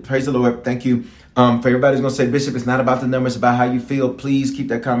 Praise the Lord. Thank you. For everybody who's going to say, Bishop, it's not about the number. It's about how you feel. Please keep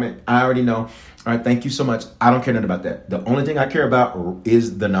that comment. I already know. All right. Thank you so much. I don't care nothing about that. The only thing I care about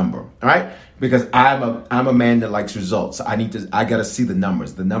is the number. All right. Because I'm a man that likes results. I got to see the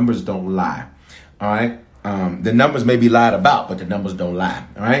numbers. The numbers don't lie. All right. The numbers may be lied about, but the numbers don't lie.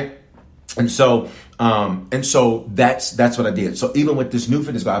 All right. And so And so that's what I did. So even with this new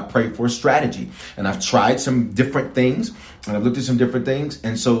fitness goal, I prayed for a strategy, and I've tried some different things, and I've looked at some different things.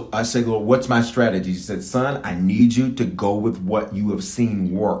 And so I said, well, what's my strategy? He said, son, I need you to go with what you have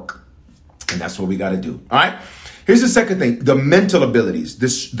seen work. And that's what we got to do. All right. Here's the second thing, the mental abilities.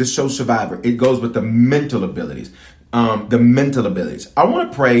 This show Survivor, it goes with the mental abilities. The mental abilities. I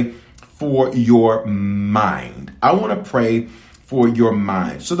want to pray for your mind. I want to pray for your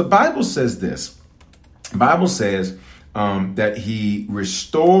mind. So the Bible says this. The Bible says that he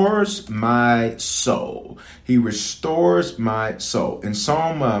restores my soul. He restores my soul. In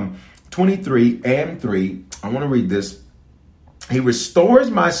Psalm 23 and 3, I want to read this. He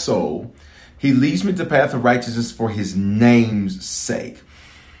restores my soul. He leads me to the path of righteousness for his name's sake.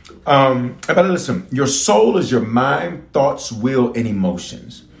 But listen, your soul is your mind, thoughts, will, and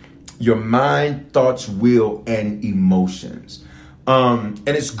emotions. Your mind, thoughts, will, and emotions. And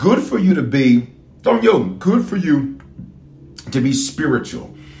it's good for you to be, good for you to be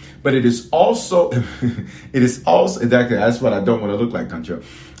spiritual. But it is also, exactly, that's what I don't want to look like, don't you?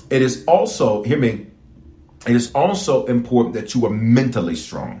 It is also, hear me, it is also important that you are mentally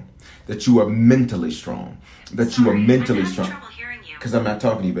strong. That you are mentally strong. That you are mentally strong. Because I'm not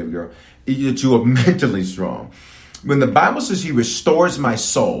talking to you, baby girl. That you are mentally strong. When the Bible says he restores my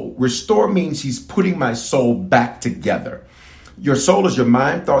soul, restore means he's putting my soul back together. Your soul is your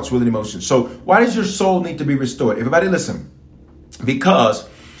mind, thoughts, will, and emotions. So why does your soul need to be restored? Everybody listen. Because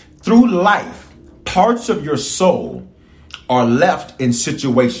through life, parts of your soul are left in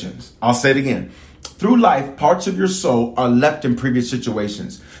situations. I'll say it again. Through life, parts of your soul are left in previous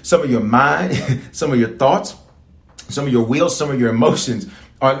situations. Some of your mind, some of your thoughts, some of your will, some of your emotions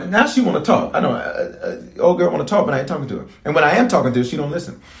are, now she want to talk. I know, old girl want to talk, but I ain't talking to her. And when I am talking to her, she don't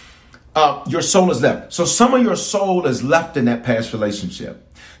listen. Your soul is left. So some of your soul is left in that past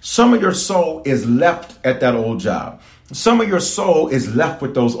relationship. Some of your soul is left at that old job. Some of your soul is left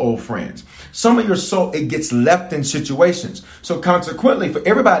with those old friends. Some of your soul, it gets left in situations. So consequently, for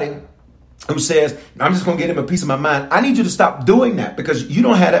everybody who says, I'm just going to get him a piece of my mind, I need you to stop doing that because you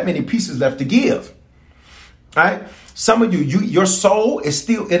don't have that many pieces left to give. All right? Some of you, your soul is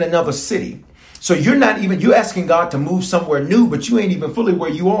still in another city. So you're asking God to move somewhere new, but you ain't even fully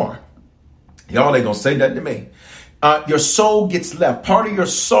where you are. Y'all ain't going to say nothing to me. Your soul gets left. Part of your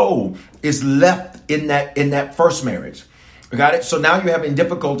soul is left in that first marriage. Got it? So now you're having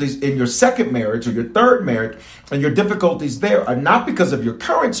difficulties in your second marriage or your third marriage, and your difficulties there are not because of your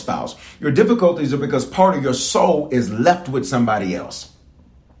current spouse. Your difficulties are because part of your soul is left with somebody else.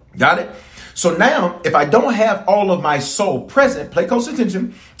 Got it? So now, if I don't have all of my soul present, pay close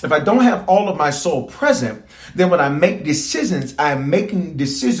attention. If I don't have all of my soul present, then when I make decisions, I'm making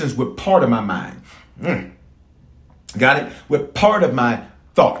decisions with part of my mind. Got it? With part of my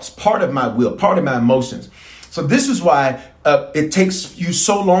thoughts, part of my will, part of my emotions. So this is why it takes you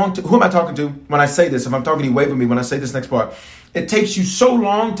so long to, who am I talking to when I say this? If I'm talking to you, wave at me when I say this next part. It takes you so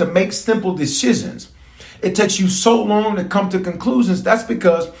long to make simple decisions. It takes you so long to come to conclusions. That's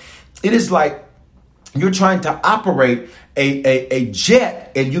because it is like you're trying to operate a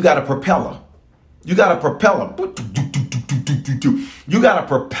jet and you got a propeller. You got a propeller. You got a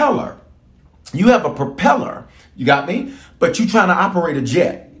propeller. You have a propeller. You got me? But you trying to operate a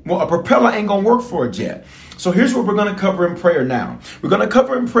jet. Well, a propeller ain't going to work for a jet. So here's what we're going to cover in prayer now. We're going to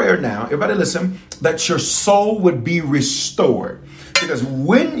cover in prayer now, everybody listen, that your soul would be restored. Because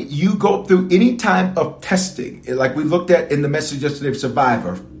when you go through any type of testing, like we looked at in the message yesterday of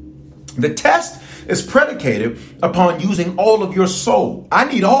Survivor, the test is predicated upon using all of your soul. I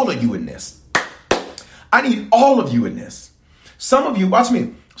need all of you in this. I need all of you in this. Some of you, watch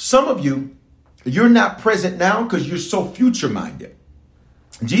me, some of you, you're not present now because you're so future-minded.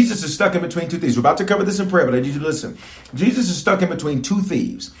 Jesus is stuck in between two thieves. We're about to cover this in prayer, but I need you to listen. Jesus is stuck in between two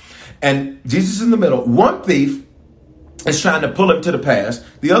thieves. And Jesus is in the middle. One thief is trying to pull him to the past.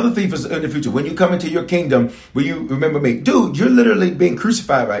 The other thief is in the future. When you come into your kingdom, will you remember me? Dude, you're literally being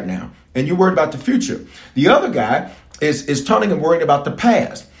crucified right now. And you're worried about the future. The other guy is turning and worrying about the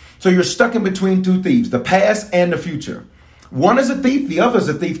past. So you're stuck in between two thieves, the past and the future. One is a thief, the other is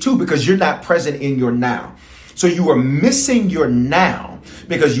a thief too, because you're not present in your now. So you are missing your now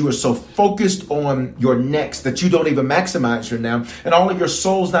because you are so focused on your next that you don't even maximize your now. And all of your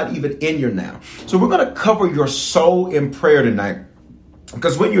soul's not even in your now. So we're going to cover your soul in prayer tonight.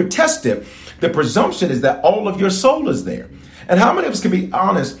 Because when you're tested, the presumption is that all of your soul is there. And how many of us can be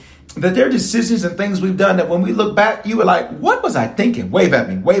honest that there are decisions and things we've done that when we look back, you were like, what was I thinking? Wave at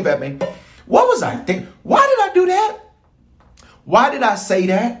me. Wave at me. What was I thinking? Why did I do that? Why did I say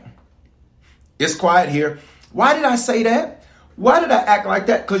that? It's quiet here. Why did I say that? Why did I act like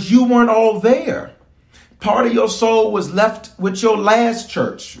that? Because you weren't all there. Part of your soul was left with your last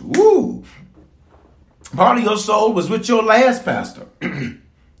church. Woo! Part of your soul was with your last pastor.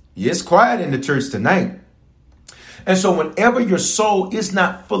 It's quiet in the church tonight. And so whenever your soul is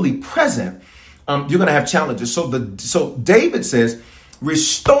not fully present, you're going to have challenges. So David says,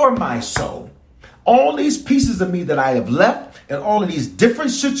 restore my soul. All these pieces of me that I have left and all of these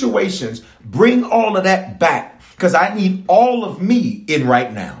different situations, bring all of that back because I need all of me in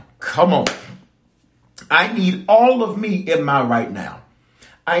right now. Come on. I need all of me in my right now.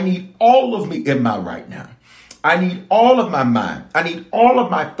 I need all of me in my right now. I need all of my mind. I need all of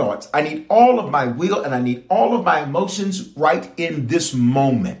my thoughts. I need all of my will, and I need all of my emotions right in this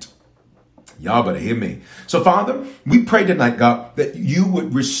moment. Y'all better hear me. So, Father, we pray tonight, God, that you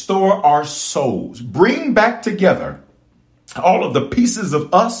would restore our souls. Bring back together all of the pieces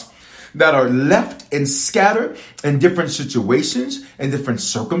of us that are left and scattered in different situations, in different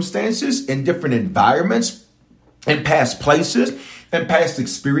circumstances, in different environments, in past places, and past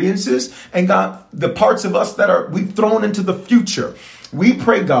experiences. And God, the parts of us that we've thrown into the future. We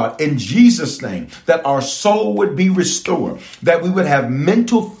pray, God, in Jesus' name, that our soul would be restored, that we would have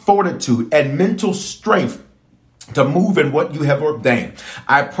mental fortitude and mental strength to move in what you have ordained.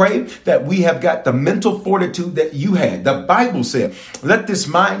 I pray that we have got the mental fortitude that you had. The Bible said, let this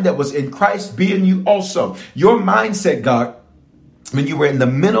mind that was in Christ be in you also. Your mindset, God, when you were in the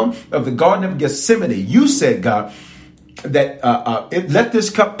middle of the Garden of Gethsemane, you said, God, that let this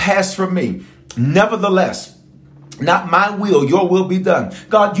cup pass from me. Nevertheless, not my will, your will be done.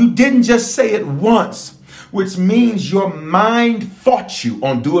 God, you didn't just say it once, which means your mind fought you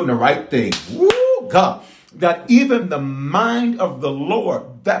on doing the right thing. Woo, God. That even the mind of the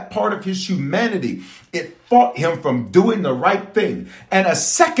Lord, that part of his humanity, it fought him from doing the right thing. And a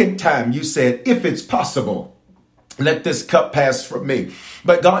second time you said, if it's possible, let this cup pass from me.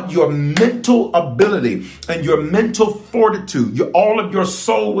 But God, your mental ability and your mental fortitude, all of your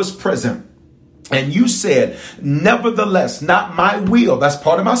soul was present. And you said, nevertheless, not my will. That's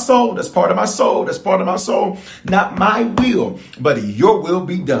part of my soul. That's part of my soul. That's part of my soul. Not my will, but your will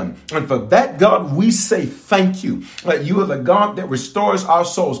be done. And for that, God, we say thank you. That you are the God that restores our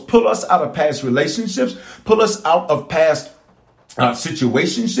souls. Pull us out of past relationships. Pull us out of past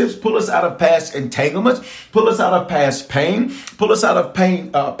situationships, pull us out of past entanglements, pull us out of past pain, pull us out of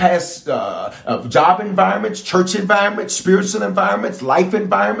past job environments, church environments, spiritual environments, life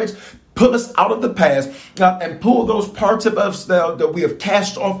environments. Pull us out of the past and pull those parts of us that we have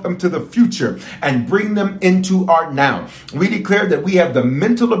cast off into the future and bring them into our now. We declare that we have the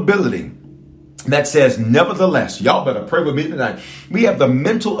mental ability that says, nevertheless. Y'all better pray with me tonight. We have the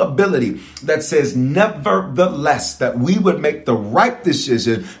mental ability that says, nevertheless, that we would make the right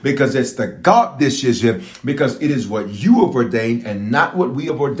decision because it's the God decision, because it is what you have ordained and not what we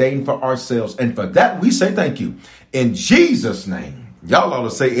have ordained for ourselves. And for that, we say thank you. In Jesus' name. Y'all ought to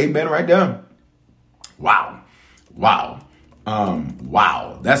say amen right there. Wow. Wow.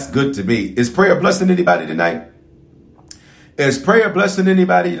 Wow. That's good to me. Is prayer blessing anybody tonight? Is prayer blessing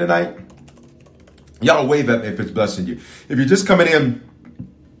anybody tonight? Y'all wave at me if it's blessing you. If you're just coming in,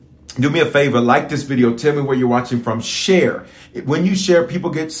 do me a favor, like this video. Tell me where you're watching from. Share. When you share, people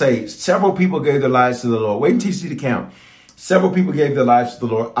get saved. Several people gave their lives to the Lord. Wait until you see the count. Several people gave their lives to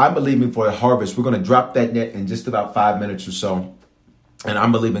the Lord. I'm believing for a harvest. We're going to drop that net in just about 5 minutes or so. And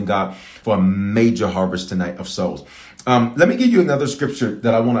I'm believing God for a major harvest tonight of souls. Let me give you another scripture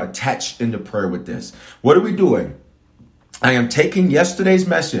that I want to attach into prayer with this. What are we doing? I am taking yesterday's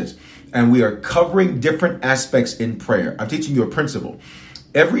message and we are covering different aspects in prayer. I'm teaching you a principle.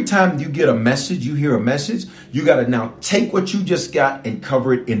 Every time you get a message, you hear a message, you got to now take what you just got and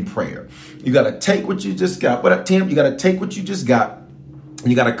cover it in prayer. You got to take what you just got. What up, Tim? You got to take what you just got and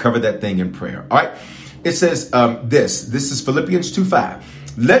you got to cover that thing in prayer. All right. It says this is Philippians 2:5.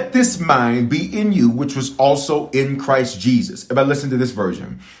 Let this mind be in you, which was also in Christ Jesus. Everybody listen to this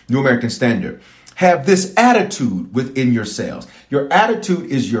version, New American Standard. Have this attitude within yourselves. Your attitude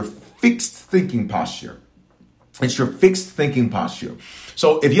is your fixed thinking posture. It's your fixed thinking posture.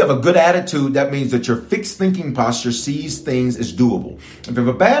 So if you have a good attitude, that means that your fixed thinking posture sees things as doable. If you have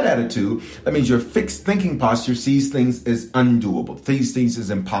a bad attitude, that means your fixed thinking posture sees things as undoable, sees things as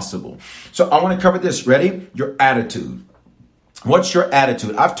impossible. So I want to cover this. Ready? Your attitude. What's your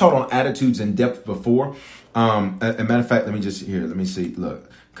attitude? I've taught on attitudes in depth before. As a matter of fact, let me see. Look,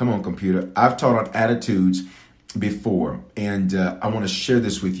 come on, computer. I've taught on attitudes before, and I want to share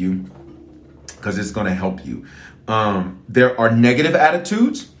this with you because it's going to help you. There are negative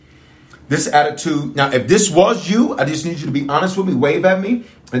attitudes. This attitude. Now, if this was you, I just need you to be honest with me. Wave at me.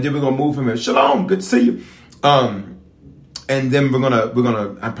 And then we're going to move from here. Shalom. Good to see you. And then we're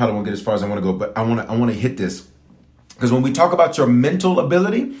gonna. I probably won't get as far as I want to go, but I want to hit this because when we talk about your mental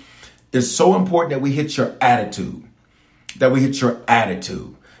ability, it's so important that we hit your attitude. That we hit your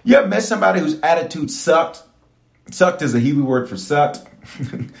attitude. You ever met somebody whose attitude sucked? Sucked is a Hebrew word for sucked.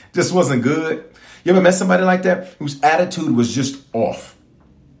 Just wasn't good. You ever met somebody like that whose attitude was just off?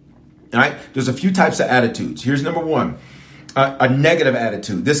 All right. There's a few types of attitudes. Here's number one. A negative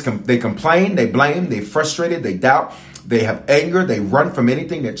attitude. They complain, they blame, they frustrated, they doubt, they have anger, they run from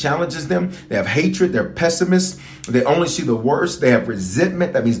anything that challenges them. They have hatred, they're pessimists, they only see the worst, they have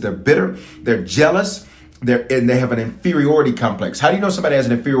resentment, that means they're bitter, they're jealous, and they have an inferiority complex. How do you know somebody has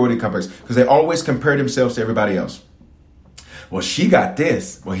an inferiority complex? Because they always compare themselves to everybody else. Well, she got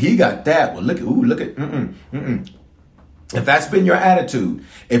this. Well, he got that. Well, look at. If that's been your attitude,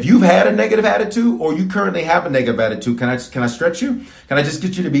 if you've had a negative attitude or you currently have a negative attitude, can I stretch you? Can I just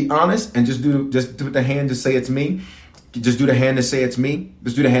get you to be honest and just do the hand to say it's me? Just do the hand to say it's me.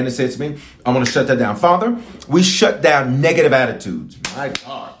 Just do the hand to say it's me. I want to shut that down. Father, we shut down negative attitudes. My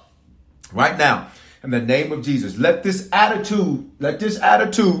God. Right now, in the name of Jesus, let this attitude that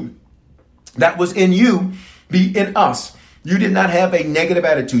was in you be in us. You did not have a negative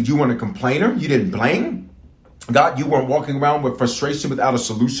attitude. You weren't a complainer. You didn't blame. God, you weren't walking around with frustration without a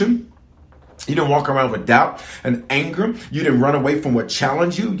solution. You didn't walk around with doubt and anger. You didn't run away from what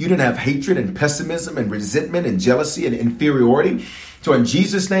challenged you. You didn't have hatred and pessimism and resentment and jealousy and inferiority. So in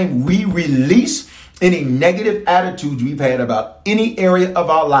Jesus' name, we release any negative attitudes we've had about any area of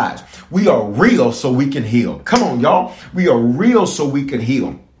our lives. We are real so we can heal. Come on, y'all. We are real so we can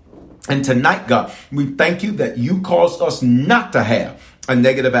heal. And tonight, God, we thank you that you caused us not to have a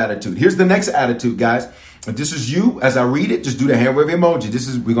negative attitude. Here's the next attitude, guys. If this is you, as I read it, just do the hand wave emoji.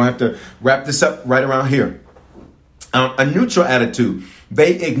 We're going to have to wrap this up right around here. A neutral attitude.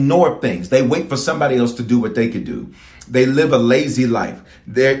 They ignore things. They wait for somebody else to do what they could do. They live a lazy life.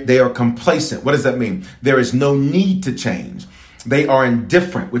 They are complacent. What does that mean? There is no need to change. They are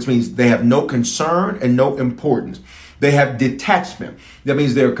indifferent, which means they have no concern and no importance. They have detachment. That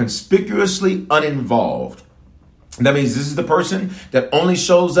means they're conspicuously uninvolved. That means this is the person that only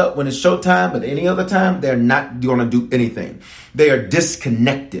shows up when it's showtime, but any other time, they're not going to do anything. They are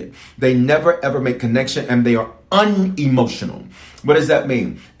disconnected. They never, ever make connection, and they are unemotional. What does that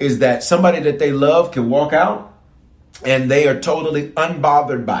mean? Is that somebody that they love can walk out and they are totally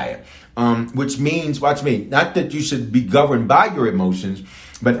unbothered by it. Which means, watch me, not that you should be governed by your emotions,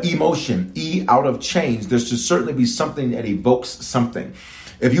 but emotion, E out of change. There should certainly be something that evokes something.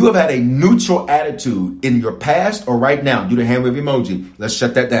 If you have had a neutral attitude in your past or right now, do the hand wave emoji. Let's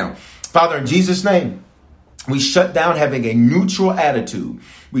shut that down. Father, in Jesus' name, we shut down having a neutral attitude.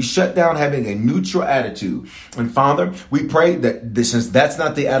 We shut down having a neutral attitude. And Father, we pray that since that's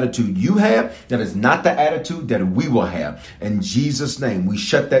not the attitude you have, that is not the attitude that we will have. In Jesus' name, we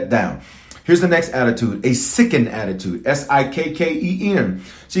shut that down. Here's the next attitude, a sickened attitude, S-I-K-K-E-N.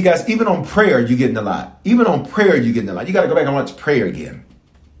 See, guys, even on prayer, you're getting a lot. Even on prayer, you're getting a lot. You got to go back and watch prayer again.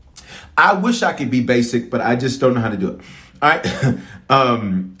 I wish I could be basic, but I just don't know how to do it. All right.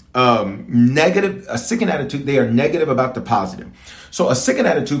 Negative, a sickened attitude. They are negative about the positive. So a sickened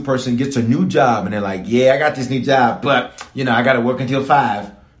attitude person gets a new job and they're like, yeah, I got this new job, but I got to work until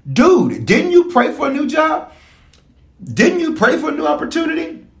 5. Dude, didn't you pray for a new job? Didn't you pray for a new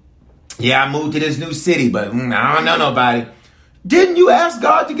opportunity? Yeah, I moved to this new city, but I don't know nobody. Didn't you ask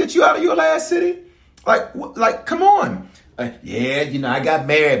God to get you out of your last city? Like, come on. I got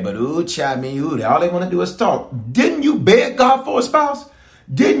married, but all they want to do is talk. Didn't you beg God for a spouse?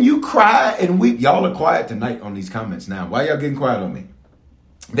 Didn't you cry and weep? Y'all are quiet tonight on these comments now. Why y'all getting quiet on me?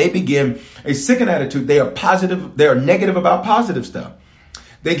 They begin a sickened attitude. They are positive. They are negative about positive stuff.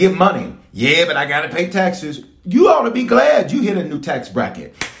 They get money. Yeah, but I got to pay taxes. You ought to be glad you hit a new tax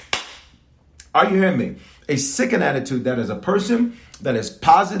bracket. Are you hearing me? A sickened attitude, that is a person that is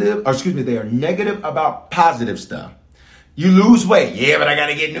positive, they are negative about positive stuff. You lose weight. Yeah, but I got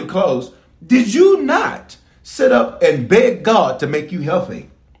to get new clothes. Did you not sit up and beg God to make you healthy?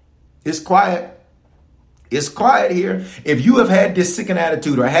 It's quiet. It's quiet here. If you have had this sickened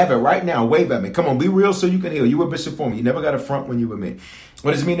attitude or have it right now, wave at me. Come on, be real so you can heal. You were Bishop Foreman. You never got a front when you were me.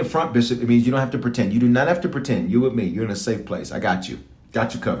 What does it mean to front, Bishop? It means you don't have to pretend. You do not have to pretend. You with me. You're in a safe place. I got you.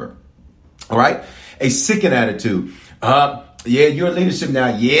 Got you covered. All right. A sickened attitude. Yeah, you're in leadership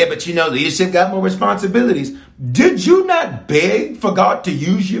now. Yeah, but leadership got more responsibilities. Did you not beg for God to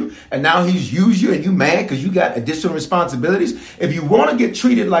use you? And now he's used you and you mad because you got additional responsibilities? If you want to get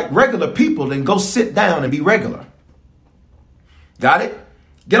treated like regular people, then go sit down and be regular. Got it?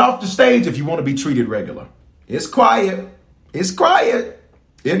 Get off the stage if you want to be treated regular. It's quiet. It's quiet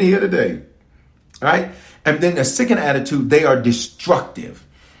in here today. All right. And then a second attitude, they are destructive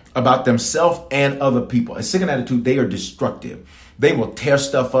about themselves and other people. A second attitude, they are destructive. They will tear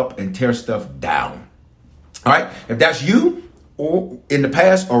stuff up and tear stuff down. All right. If that's you or in the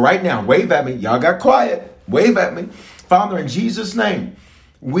past or right now, wave at me. Y'all got quiet. Wave at me. Father, in Jesus' name,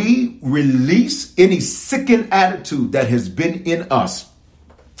 we release any sickened attitude that has been in us,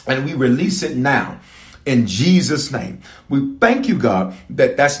 and we release it now. In Jesus' name, we thank you, God,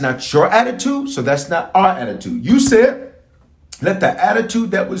 that that's not your attitude. So that's not our attitude. You said, let the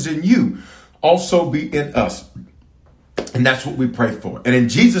attitude that was in you also be in us. And that's what we pray for. And in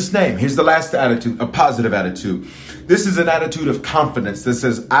Jesus' name, here's the last attitude, a positive attitude. This is an attitude of confidence that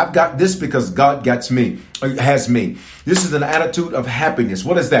says, I've got this because God has me. This is an attitude of happiness.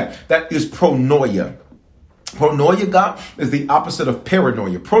 What is that? That is pronoia. Pronoia, God, is the opposite of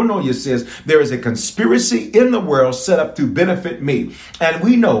paranoia. Pronoia says there is a conspiracy in the world set up to benefit me. And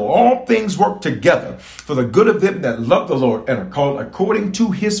we know all things work together for the good of them that love the Lord and are called according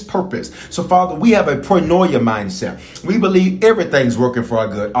to his purpose. So, Father, we have a pronoia mindset. We believe everything's working for our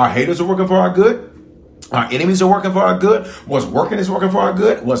good. Our haters are working for our good. Our enemies are working for our good. What's working is working for our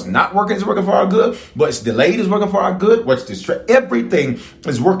good. What's not working is working for our good. What's delayed is working for our good. What's distracted, everything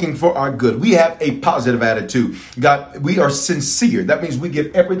is working for our good. We have a positive attitude. God, we are sincere. That means we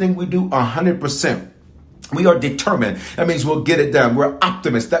give everything we do 100%. We are determined. That means we'll get it done. We're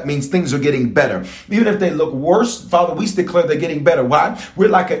optimists. That means things are getting better. Even if they look worse, Father, we declare they're getting better. Why? We're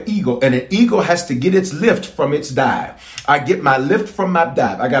like an eagle, and an eagle has to get its lift from its dive. I get my lift from my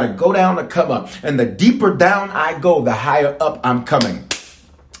dive. I got to go down to come up. And the deeper down I go, the higher up I'm coming.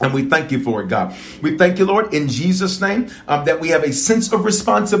 And we thank you for it, God. We thank you, Lord, in Jesus' name, that we have a sense of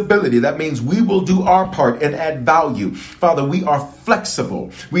responsibility. That means we will do our part and add value. Father, we are flexible.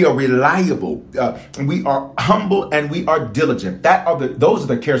 We are reliable. We are humble, and we are diligent. Those are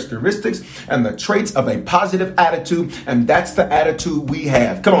the characteristics and the traits of a positive attitude. And that's the attitude we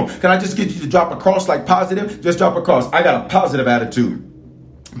have. Come on. Can I just get you to drop a cross like positive? Just drop a cross. I got a positive attitude.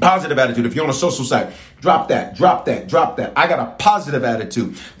 Positive attitude. If you're on a social site, drop that. I got a positive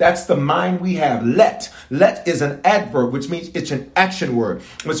attitude. That's the mind we have. Let is an adverb, which means it's an action word,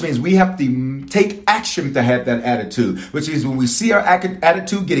 which means we have to take action to have that attitude, which means when we see our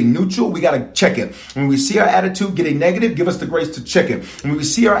attitude getting neutral, we got to check it. When we see our attitude getting negative, give us the grace to check it. When we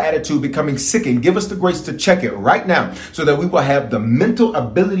see our attitude becoming sickened, give us the grace to check it right now so that we will have the mental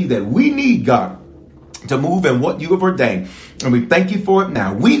ability that we need, God, to move in what you have ordained. And we thank you for it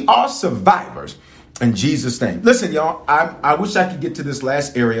now. We are survivors in Jesus' name. Listen, y'all, I wish I could get to this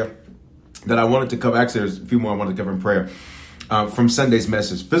last area that I wanted to cover. Actually, there's a few more I wanted to cover in prayer from Sunday's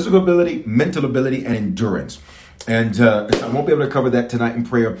message. Physical ability, mental ability, and endurance. And I won't be able to cover that tonight in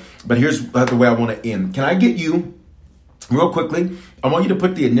prayer. But here's the way I want to end. Can I get you, real quickly, I want you to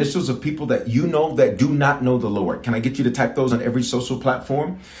put the initials of people that you know that do not know the Lord. Can I get you to type those on every social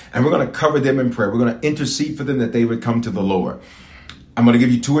platform? And we're going to cover them in prayer. We're going to intercede for them that they would come to the Lord. I'm going to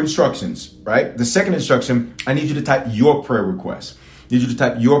give you 2 instructions, right? The second instruction, I need you to type your prayer request. I need you to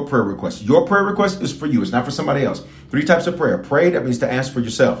type your prayer request. Your prayer request is for you. It's not for somebody else. 3 types of prayer. Pray, that means to ask for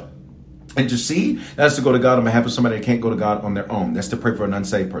yourself. Intercede, that's to go to God on behalf of somebody that can't go to God on their own. That's to pray for an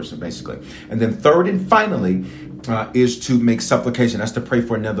unsaved person, basically. And then third and finally is to make supplication. That's to pray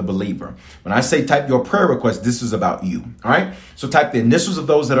for another believer. When I say type your prayer request, this is about you. All right? So type the initials of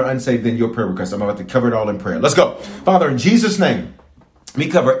those that are unsaved, then your prayer request. I'm about to cover it all in prayer. Let's go. Father, in Jesus' name, we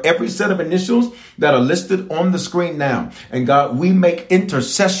cover every set of initials that are listed on the screen now. And God, we make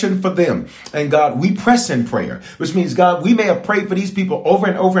intercession for them. And God, we press in prayer, which means, God, we may have prayed for these people over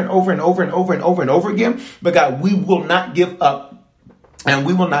and over and over and over and over and over and over again. But God, we will not give up. And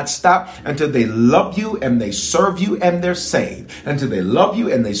we will not stop until they love you and they serve you and they're saved. Until they love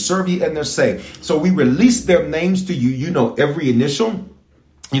you and they serve you and they're saved. So we release their names to you. You know every initial.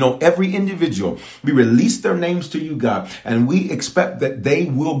 You know, every individual, we release their names to you, God, and we expect that they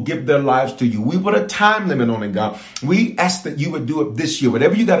will give their lives to you. We put a time limit on it, God. We ask that you would do it this year.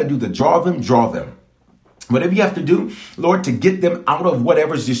 Whatever you got to do to draw them, draw them. Whatever you have to do, Lord, to get them out of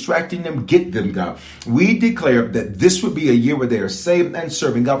whatever's distracting them, get them, God. We declare that this would be a year where they are saved and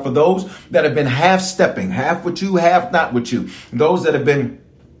serving, God, for those that have been half-stepping, half with you, half not with you. Those that have been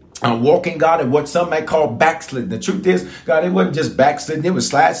walking, God, and what some might call backsliding. The truth is, God, it wasn't just backsliding. It was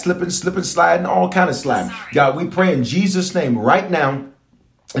slipping, sliding, all kind of sliding. God, we pray in Jesus' name right now,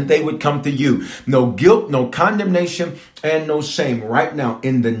 and they would come to you. No guilt, no condemnation, and no shame right now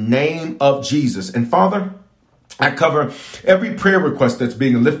in the name of Jesus. And Father, I cover every prayer request that's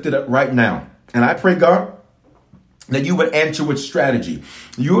being lifted up right now. And I pray, God, that you would answer with strategy.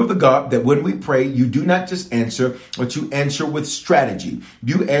 You are the God that when we pray, you do not just answer, but you answer with strategy.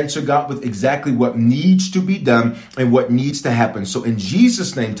 You answer, God, with exactly what needs to be done and what needs to happen. So in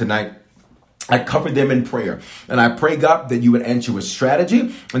Jesus' name tonight, I cover them in prayer. And I pray, God, that you would answer with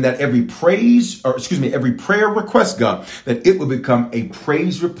strategy and that every prayer request, God, that it will become a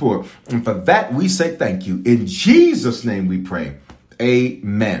praise report. And for that, we say thank you. In Jesus' name we pray.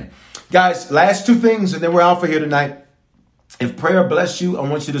 Amen. Guys, last two things, and then we're out for here tonight. If prayer bless you, I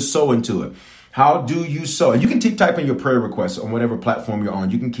want you to sow into it. How do you sow? And you can keep typing your prayer requests on whatever platform you're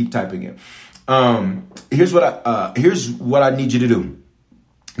on. You can keep typing it. Here's what I need you to do.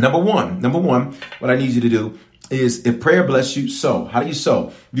 Number one, what I need you to do is, if prayer bless you, sow. How do you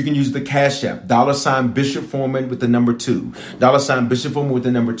sow? You can use the Cash App, $ Bishop Foreman with the number 2, $ Bishop Foreman with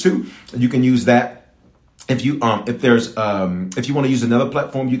the number 2. You can use that. If you want to use another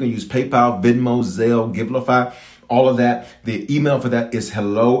platform, you can use PayPal, Venmo, Zelle, Givelify, all of that. The email for that is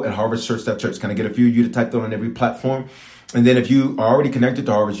hello@harvestchurch.church. Can I get a few of you to type that on every platform? And then if you are already connected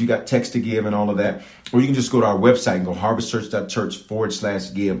to Harvest, you got text to give and all of that. Or you can just go to our website and go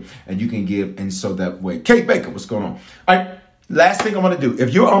harvestchurch.church/give, and you can give. And so that way, Kate Baker, what's going on? All right. Last thing I want to do.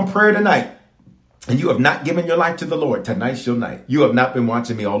 If you're on prayer tonight and you have not given your life to the Lord, tonight's your night. You have not been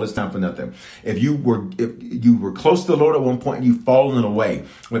watching me all this time for nothing. If you were close to the Lord at one point and you've fallen away,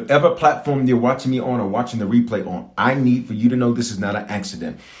 whatever platform you're watching me on or watching the replay on, I need for you to know this is not an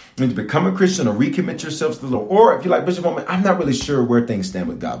accident. You need to become a Christian or recommit yourself to the Lord. Or if you're like, Bishop Foreman, I'm not really sure where things stand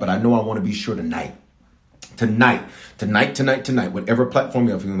with God, but I know I want to be sure tonight. Tonight, whatever platform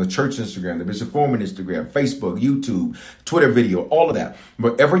you're on, the church Instagram, the Bishop Foreman Instagram, Facebook, YouTube, Twitter video, all of that.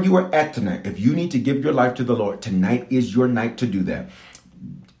 Wherever you are at tonight, if you need to give your life to the Lord, tonight is your night to do that.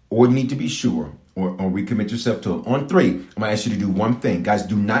 Or you need to be sure or recommit yourself to Him. On 3, I'm going to ask you to do one thing. Guys,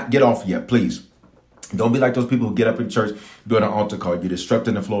 do not get off yet, please. Don't be like those people who get up in church, do an altar call. You're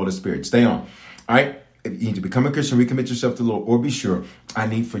disrupting the flow of the Spirit. Stay on. All right? If you need to become a Christian, recommit yourself to the Lord, or be sure, I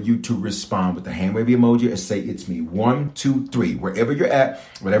need for you to respond with the hand wavy emoji and say, it's me. 1, 2, 3, wherever you're at,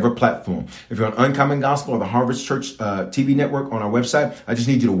 whatever platform. If you're on Uncommon Gospel or the Harvest Church TV network on our website, I just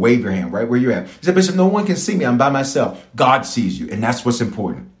need you to wave your hand right where you're at. He said, Bishop, no one can see me. I'm by myself. God sees you, and that's what's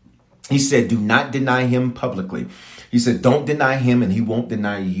important. He said, do not deny Him publicly. He said, don't deny Him and He won't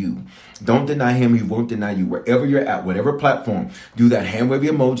deny you. Don't deny Him. He won't deny you. Wherever you're at, whatever platform, do that hand wavy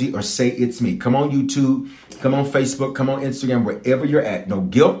emoji or say it's me. Come on YouTube, come on Facebook, come on Instagram, wherever you're at. No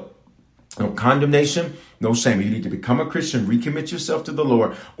guilt, no condemnation, no shame. You need to become a Christian, recommit yourself to the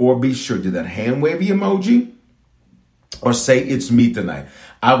Lord, or be sure, do that hand wavy emoji or say it's me tonight.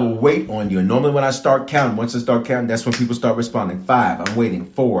 I will wait on you. And normally when I start counting, once I start counting, that's when people start responding. 5, I'm waiting.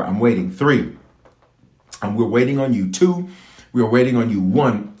 4, I'm waiting. 3, and we're waiting on you. 2, we're waiting on you.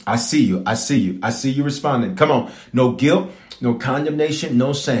 1, I see you. I see you. I see you responding. Come on. No guilt, no condemnation,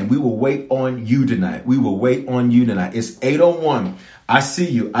 no shame. We will wait on you tonight. We will wait on you tonight. It's 8:01. I see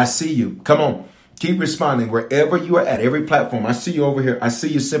you. I see you. Come on. Keep responding wherever you are at, every platform. I see you over here. I see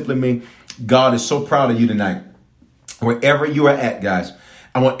you, Simply Me. God is so proud of you tonight. Wherever you are at, guys.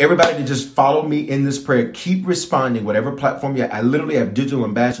 I want everybody to just follow me in this prayer. Keep responding, whatever platform you're at. I literally have digital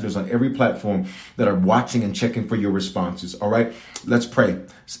ambassadors on every platform that are watching and checking for your responses. All right, let's pray.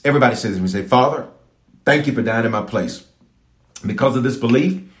 Everybody says to me, say, Father, thank you for dying in my place. Because of this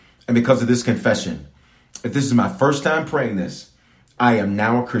belief and because of this confession, if this is my first time praying this, I am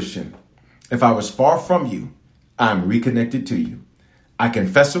now a Christian. If I was far from you, I'm reconnected to you. I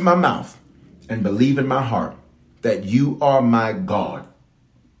confess with my mouth and believe in my heart that you are my God.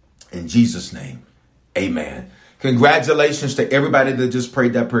 In Jesus' name, amen. Congratulations to everybody that just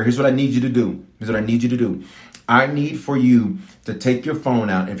prayed that prayer. Here's what I need you to do. I need for you to take your phone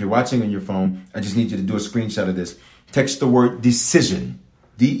out. If you're watching on your phone, I just need you to do a screenshot of this. Text the word decision,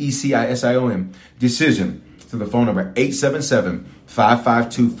 DECISION, decision, to the phone number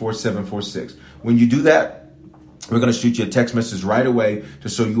 877-552-4746. When you do that, we're going to shoot you a text message right away to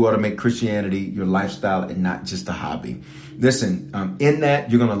show you how to make Christianity your lifestyle and not just a hobby. Listen, in that,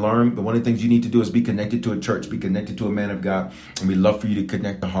 you're going to learn. But one of the things you need to do is be connected to a church, be connected to a man of God. And we'd love for you to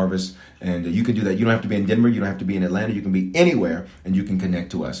connect to Harvest. And you can do that. You don't have to be in Denver. You don't have to be in Atlanta. You can be anywhere and you can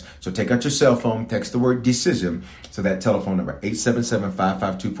connect to us. So take out your cell phone, text the word decision to that telephone number,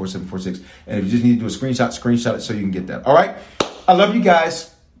 877-552-4746. And if you just need to do a screenshot it so you can get that. All right. I love you guys.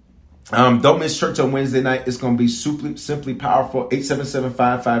 Don't miss church on Wednesday night. It's going to be simply powerful.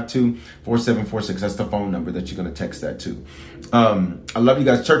 877-552-4746. That's the phone number that you're going to text that to. I love you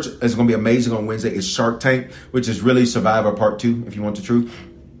guys. Church is going to be amazing on Wednesday. It's Shark Tank, which is really Survivor Part 2, if you want the truth.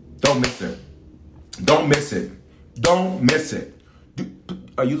 Don't miss it. Don't miss it. Don't miss it.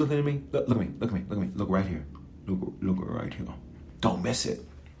 Are you looking at me? Look at me. Look at me. Look at me. Look right here. Look right here. Don't miss it.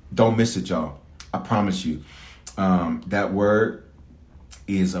 Don't miss it, y'all. I promise you. That word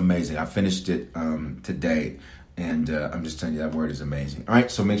is amazing. I finished it today, and I'm just telling you that word is amazing. All right,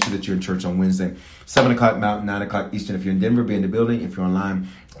 so make sure that you're in church on Wednesday, 7 o'clock Mountain, 9 o'clock Eastern. If you're in Denver, be in the building. If you're online,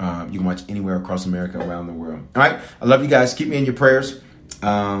 you can watch anywhere across America, around the world. All right, I love you guys. Keep me in your prayers.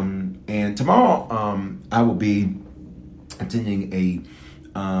 And tomorrow, I will be attending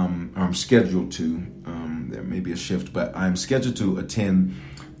I'm scheduled to, there may be a shift, but I'm scheduled to attend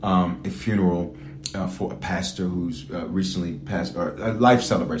a funeral for a pastor who's recently passed, or a life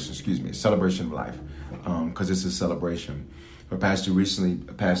celebration, a celebration of life, because it's a celebration. A pastor recently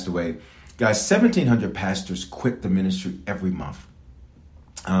passed away. Guys, 1,700 pastors quit the ministry every month.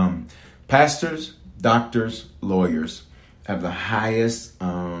 Pastors, doctors, lawyers have the highest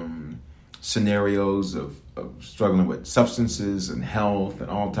scenarios of struggling with substances and health and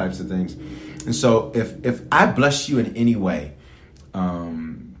all types of things. And so if I bless you in any way,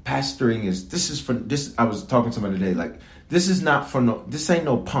 pastoring is, I was talking to somebody today, like, this ain't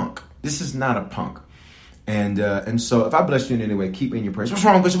no punk. This is not a punk. And so if I bless you in any way, keep me in your prayers. What's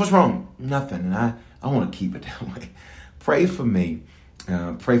wrong, Bishop? What's wrong? Nothing. And I want to keep it that way. Pray for me.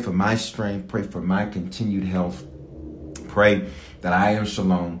 Pray for my strength. Pray for my continued health. Pray that I am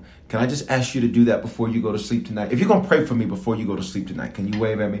shalom. Can I just ask you to do that before you go to sleep tonight? If you're going to pray for me before you go to sleep tonight, can you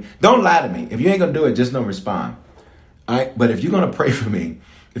wave at me? Don't lie to me. If you ain't going to do it, just don't respond. All right? But if you're going to pray for me,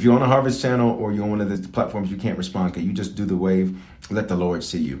 if you're on the Harvest Channel or you're on one of the platforms you can't respond, can you just do the wave? Let the Lord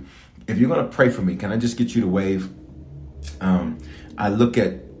see you. If you're going to pray for me, can I just get you to wave? I look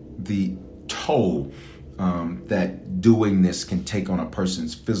at the toll that doing this can take on a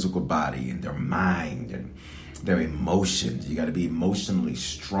person's physical body and their mind and their emotions. You got to be emotionally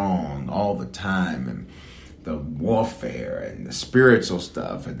strong all the time, and the warfare and the spiritual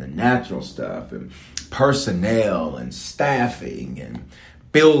stuff and the natural stuff and personnel and staffing and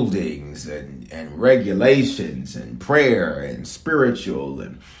buildings and regulations and prayer and spiritual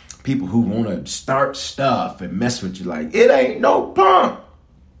and people who want to start stuff and mess with you like it ain't no punk,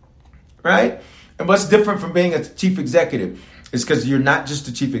 right? And what's different from being a chief executive is because you're not just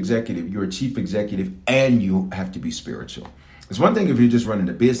a chief executive, you're a chief executive and you have to be spiritual. It's one thing if you're just running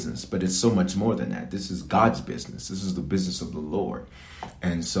a business, but it's so much more than that. This is God's business. This is the business of the Lord.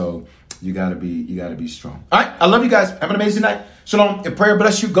 And so you gotta be strong. All right, I love you guys. Have an amazing night. Shalom. If prayer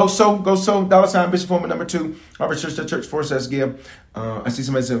bless you, go sow. $ Bishop Foreman #2. Harvest Church, the church for says give. I see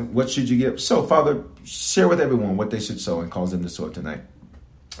somebody said, what should you give? So, Father, share with everyone what they should sow and cause them to sow it tonight.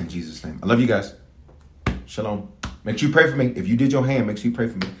 In Jesus' name. I love you guys. Shalom. Make sure you pray for me. If you did your hand, make sure you pray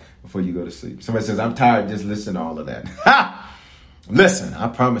for me before you go to sleep. Somebody says, I'm tired just listening to all of that. Ha! Listen, I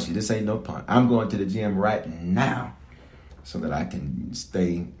promise you, this ain't no pun. I'm going to the gym right now so that I can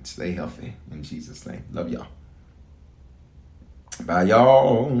stay healthy. In Jesus' name. Love y'all. Bye,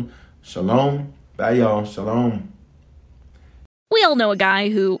 y'all. Shalom. Bye, y'all. Shalom. We all know a guy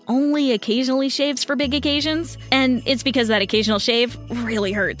who only occasionally shaves for big occasions, and it's because that occasional shave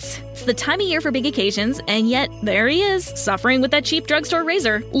really hurts. It's the time of year for big occasions, and yet there he is, suffering with that cheap drugstore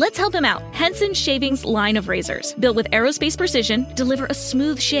razor. Let's help him out. Henson Shaving's line of razors, built with aerospace precision, deliver a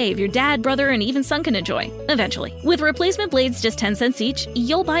smooth shave your dad, brother, and even son can enjoy, eventually. With replacement blades just 10 cents each,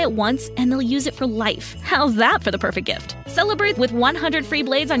 you'll buy it once, and they'll use it for life. How's that for the perfect gift? Celebrate with 100 free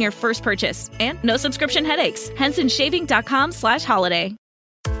blades on your first purchase, and no subscription headaches. HensonShaving.com/holiday.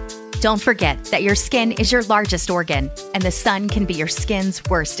 Don't forget that your skin is your largest organ, and the sun can be your skin's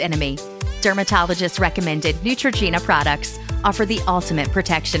worst enemy. Dermatologist recommended Neutrogena products offer the ultimate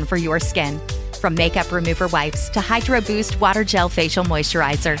protection for your skin. From makeup remover wipes to Hydro Boost Water Gel Facial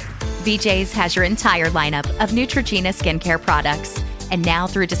Moisturizer, BJ's has your entire lineup of Neutrogena skincare products. And now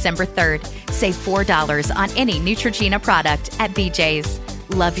through December 3rd, save $4 on any Neutrogena product at BJ's.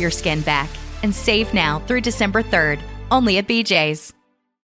 Love your skin back and save now through December 3rd, only at BJ's.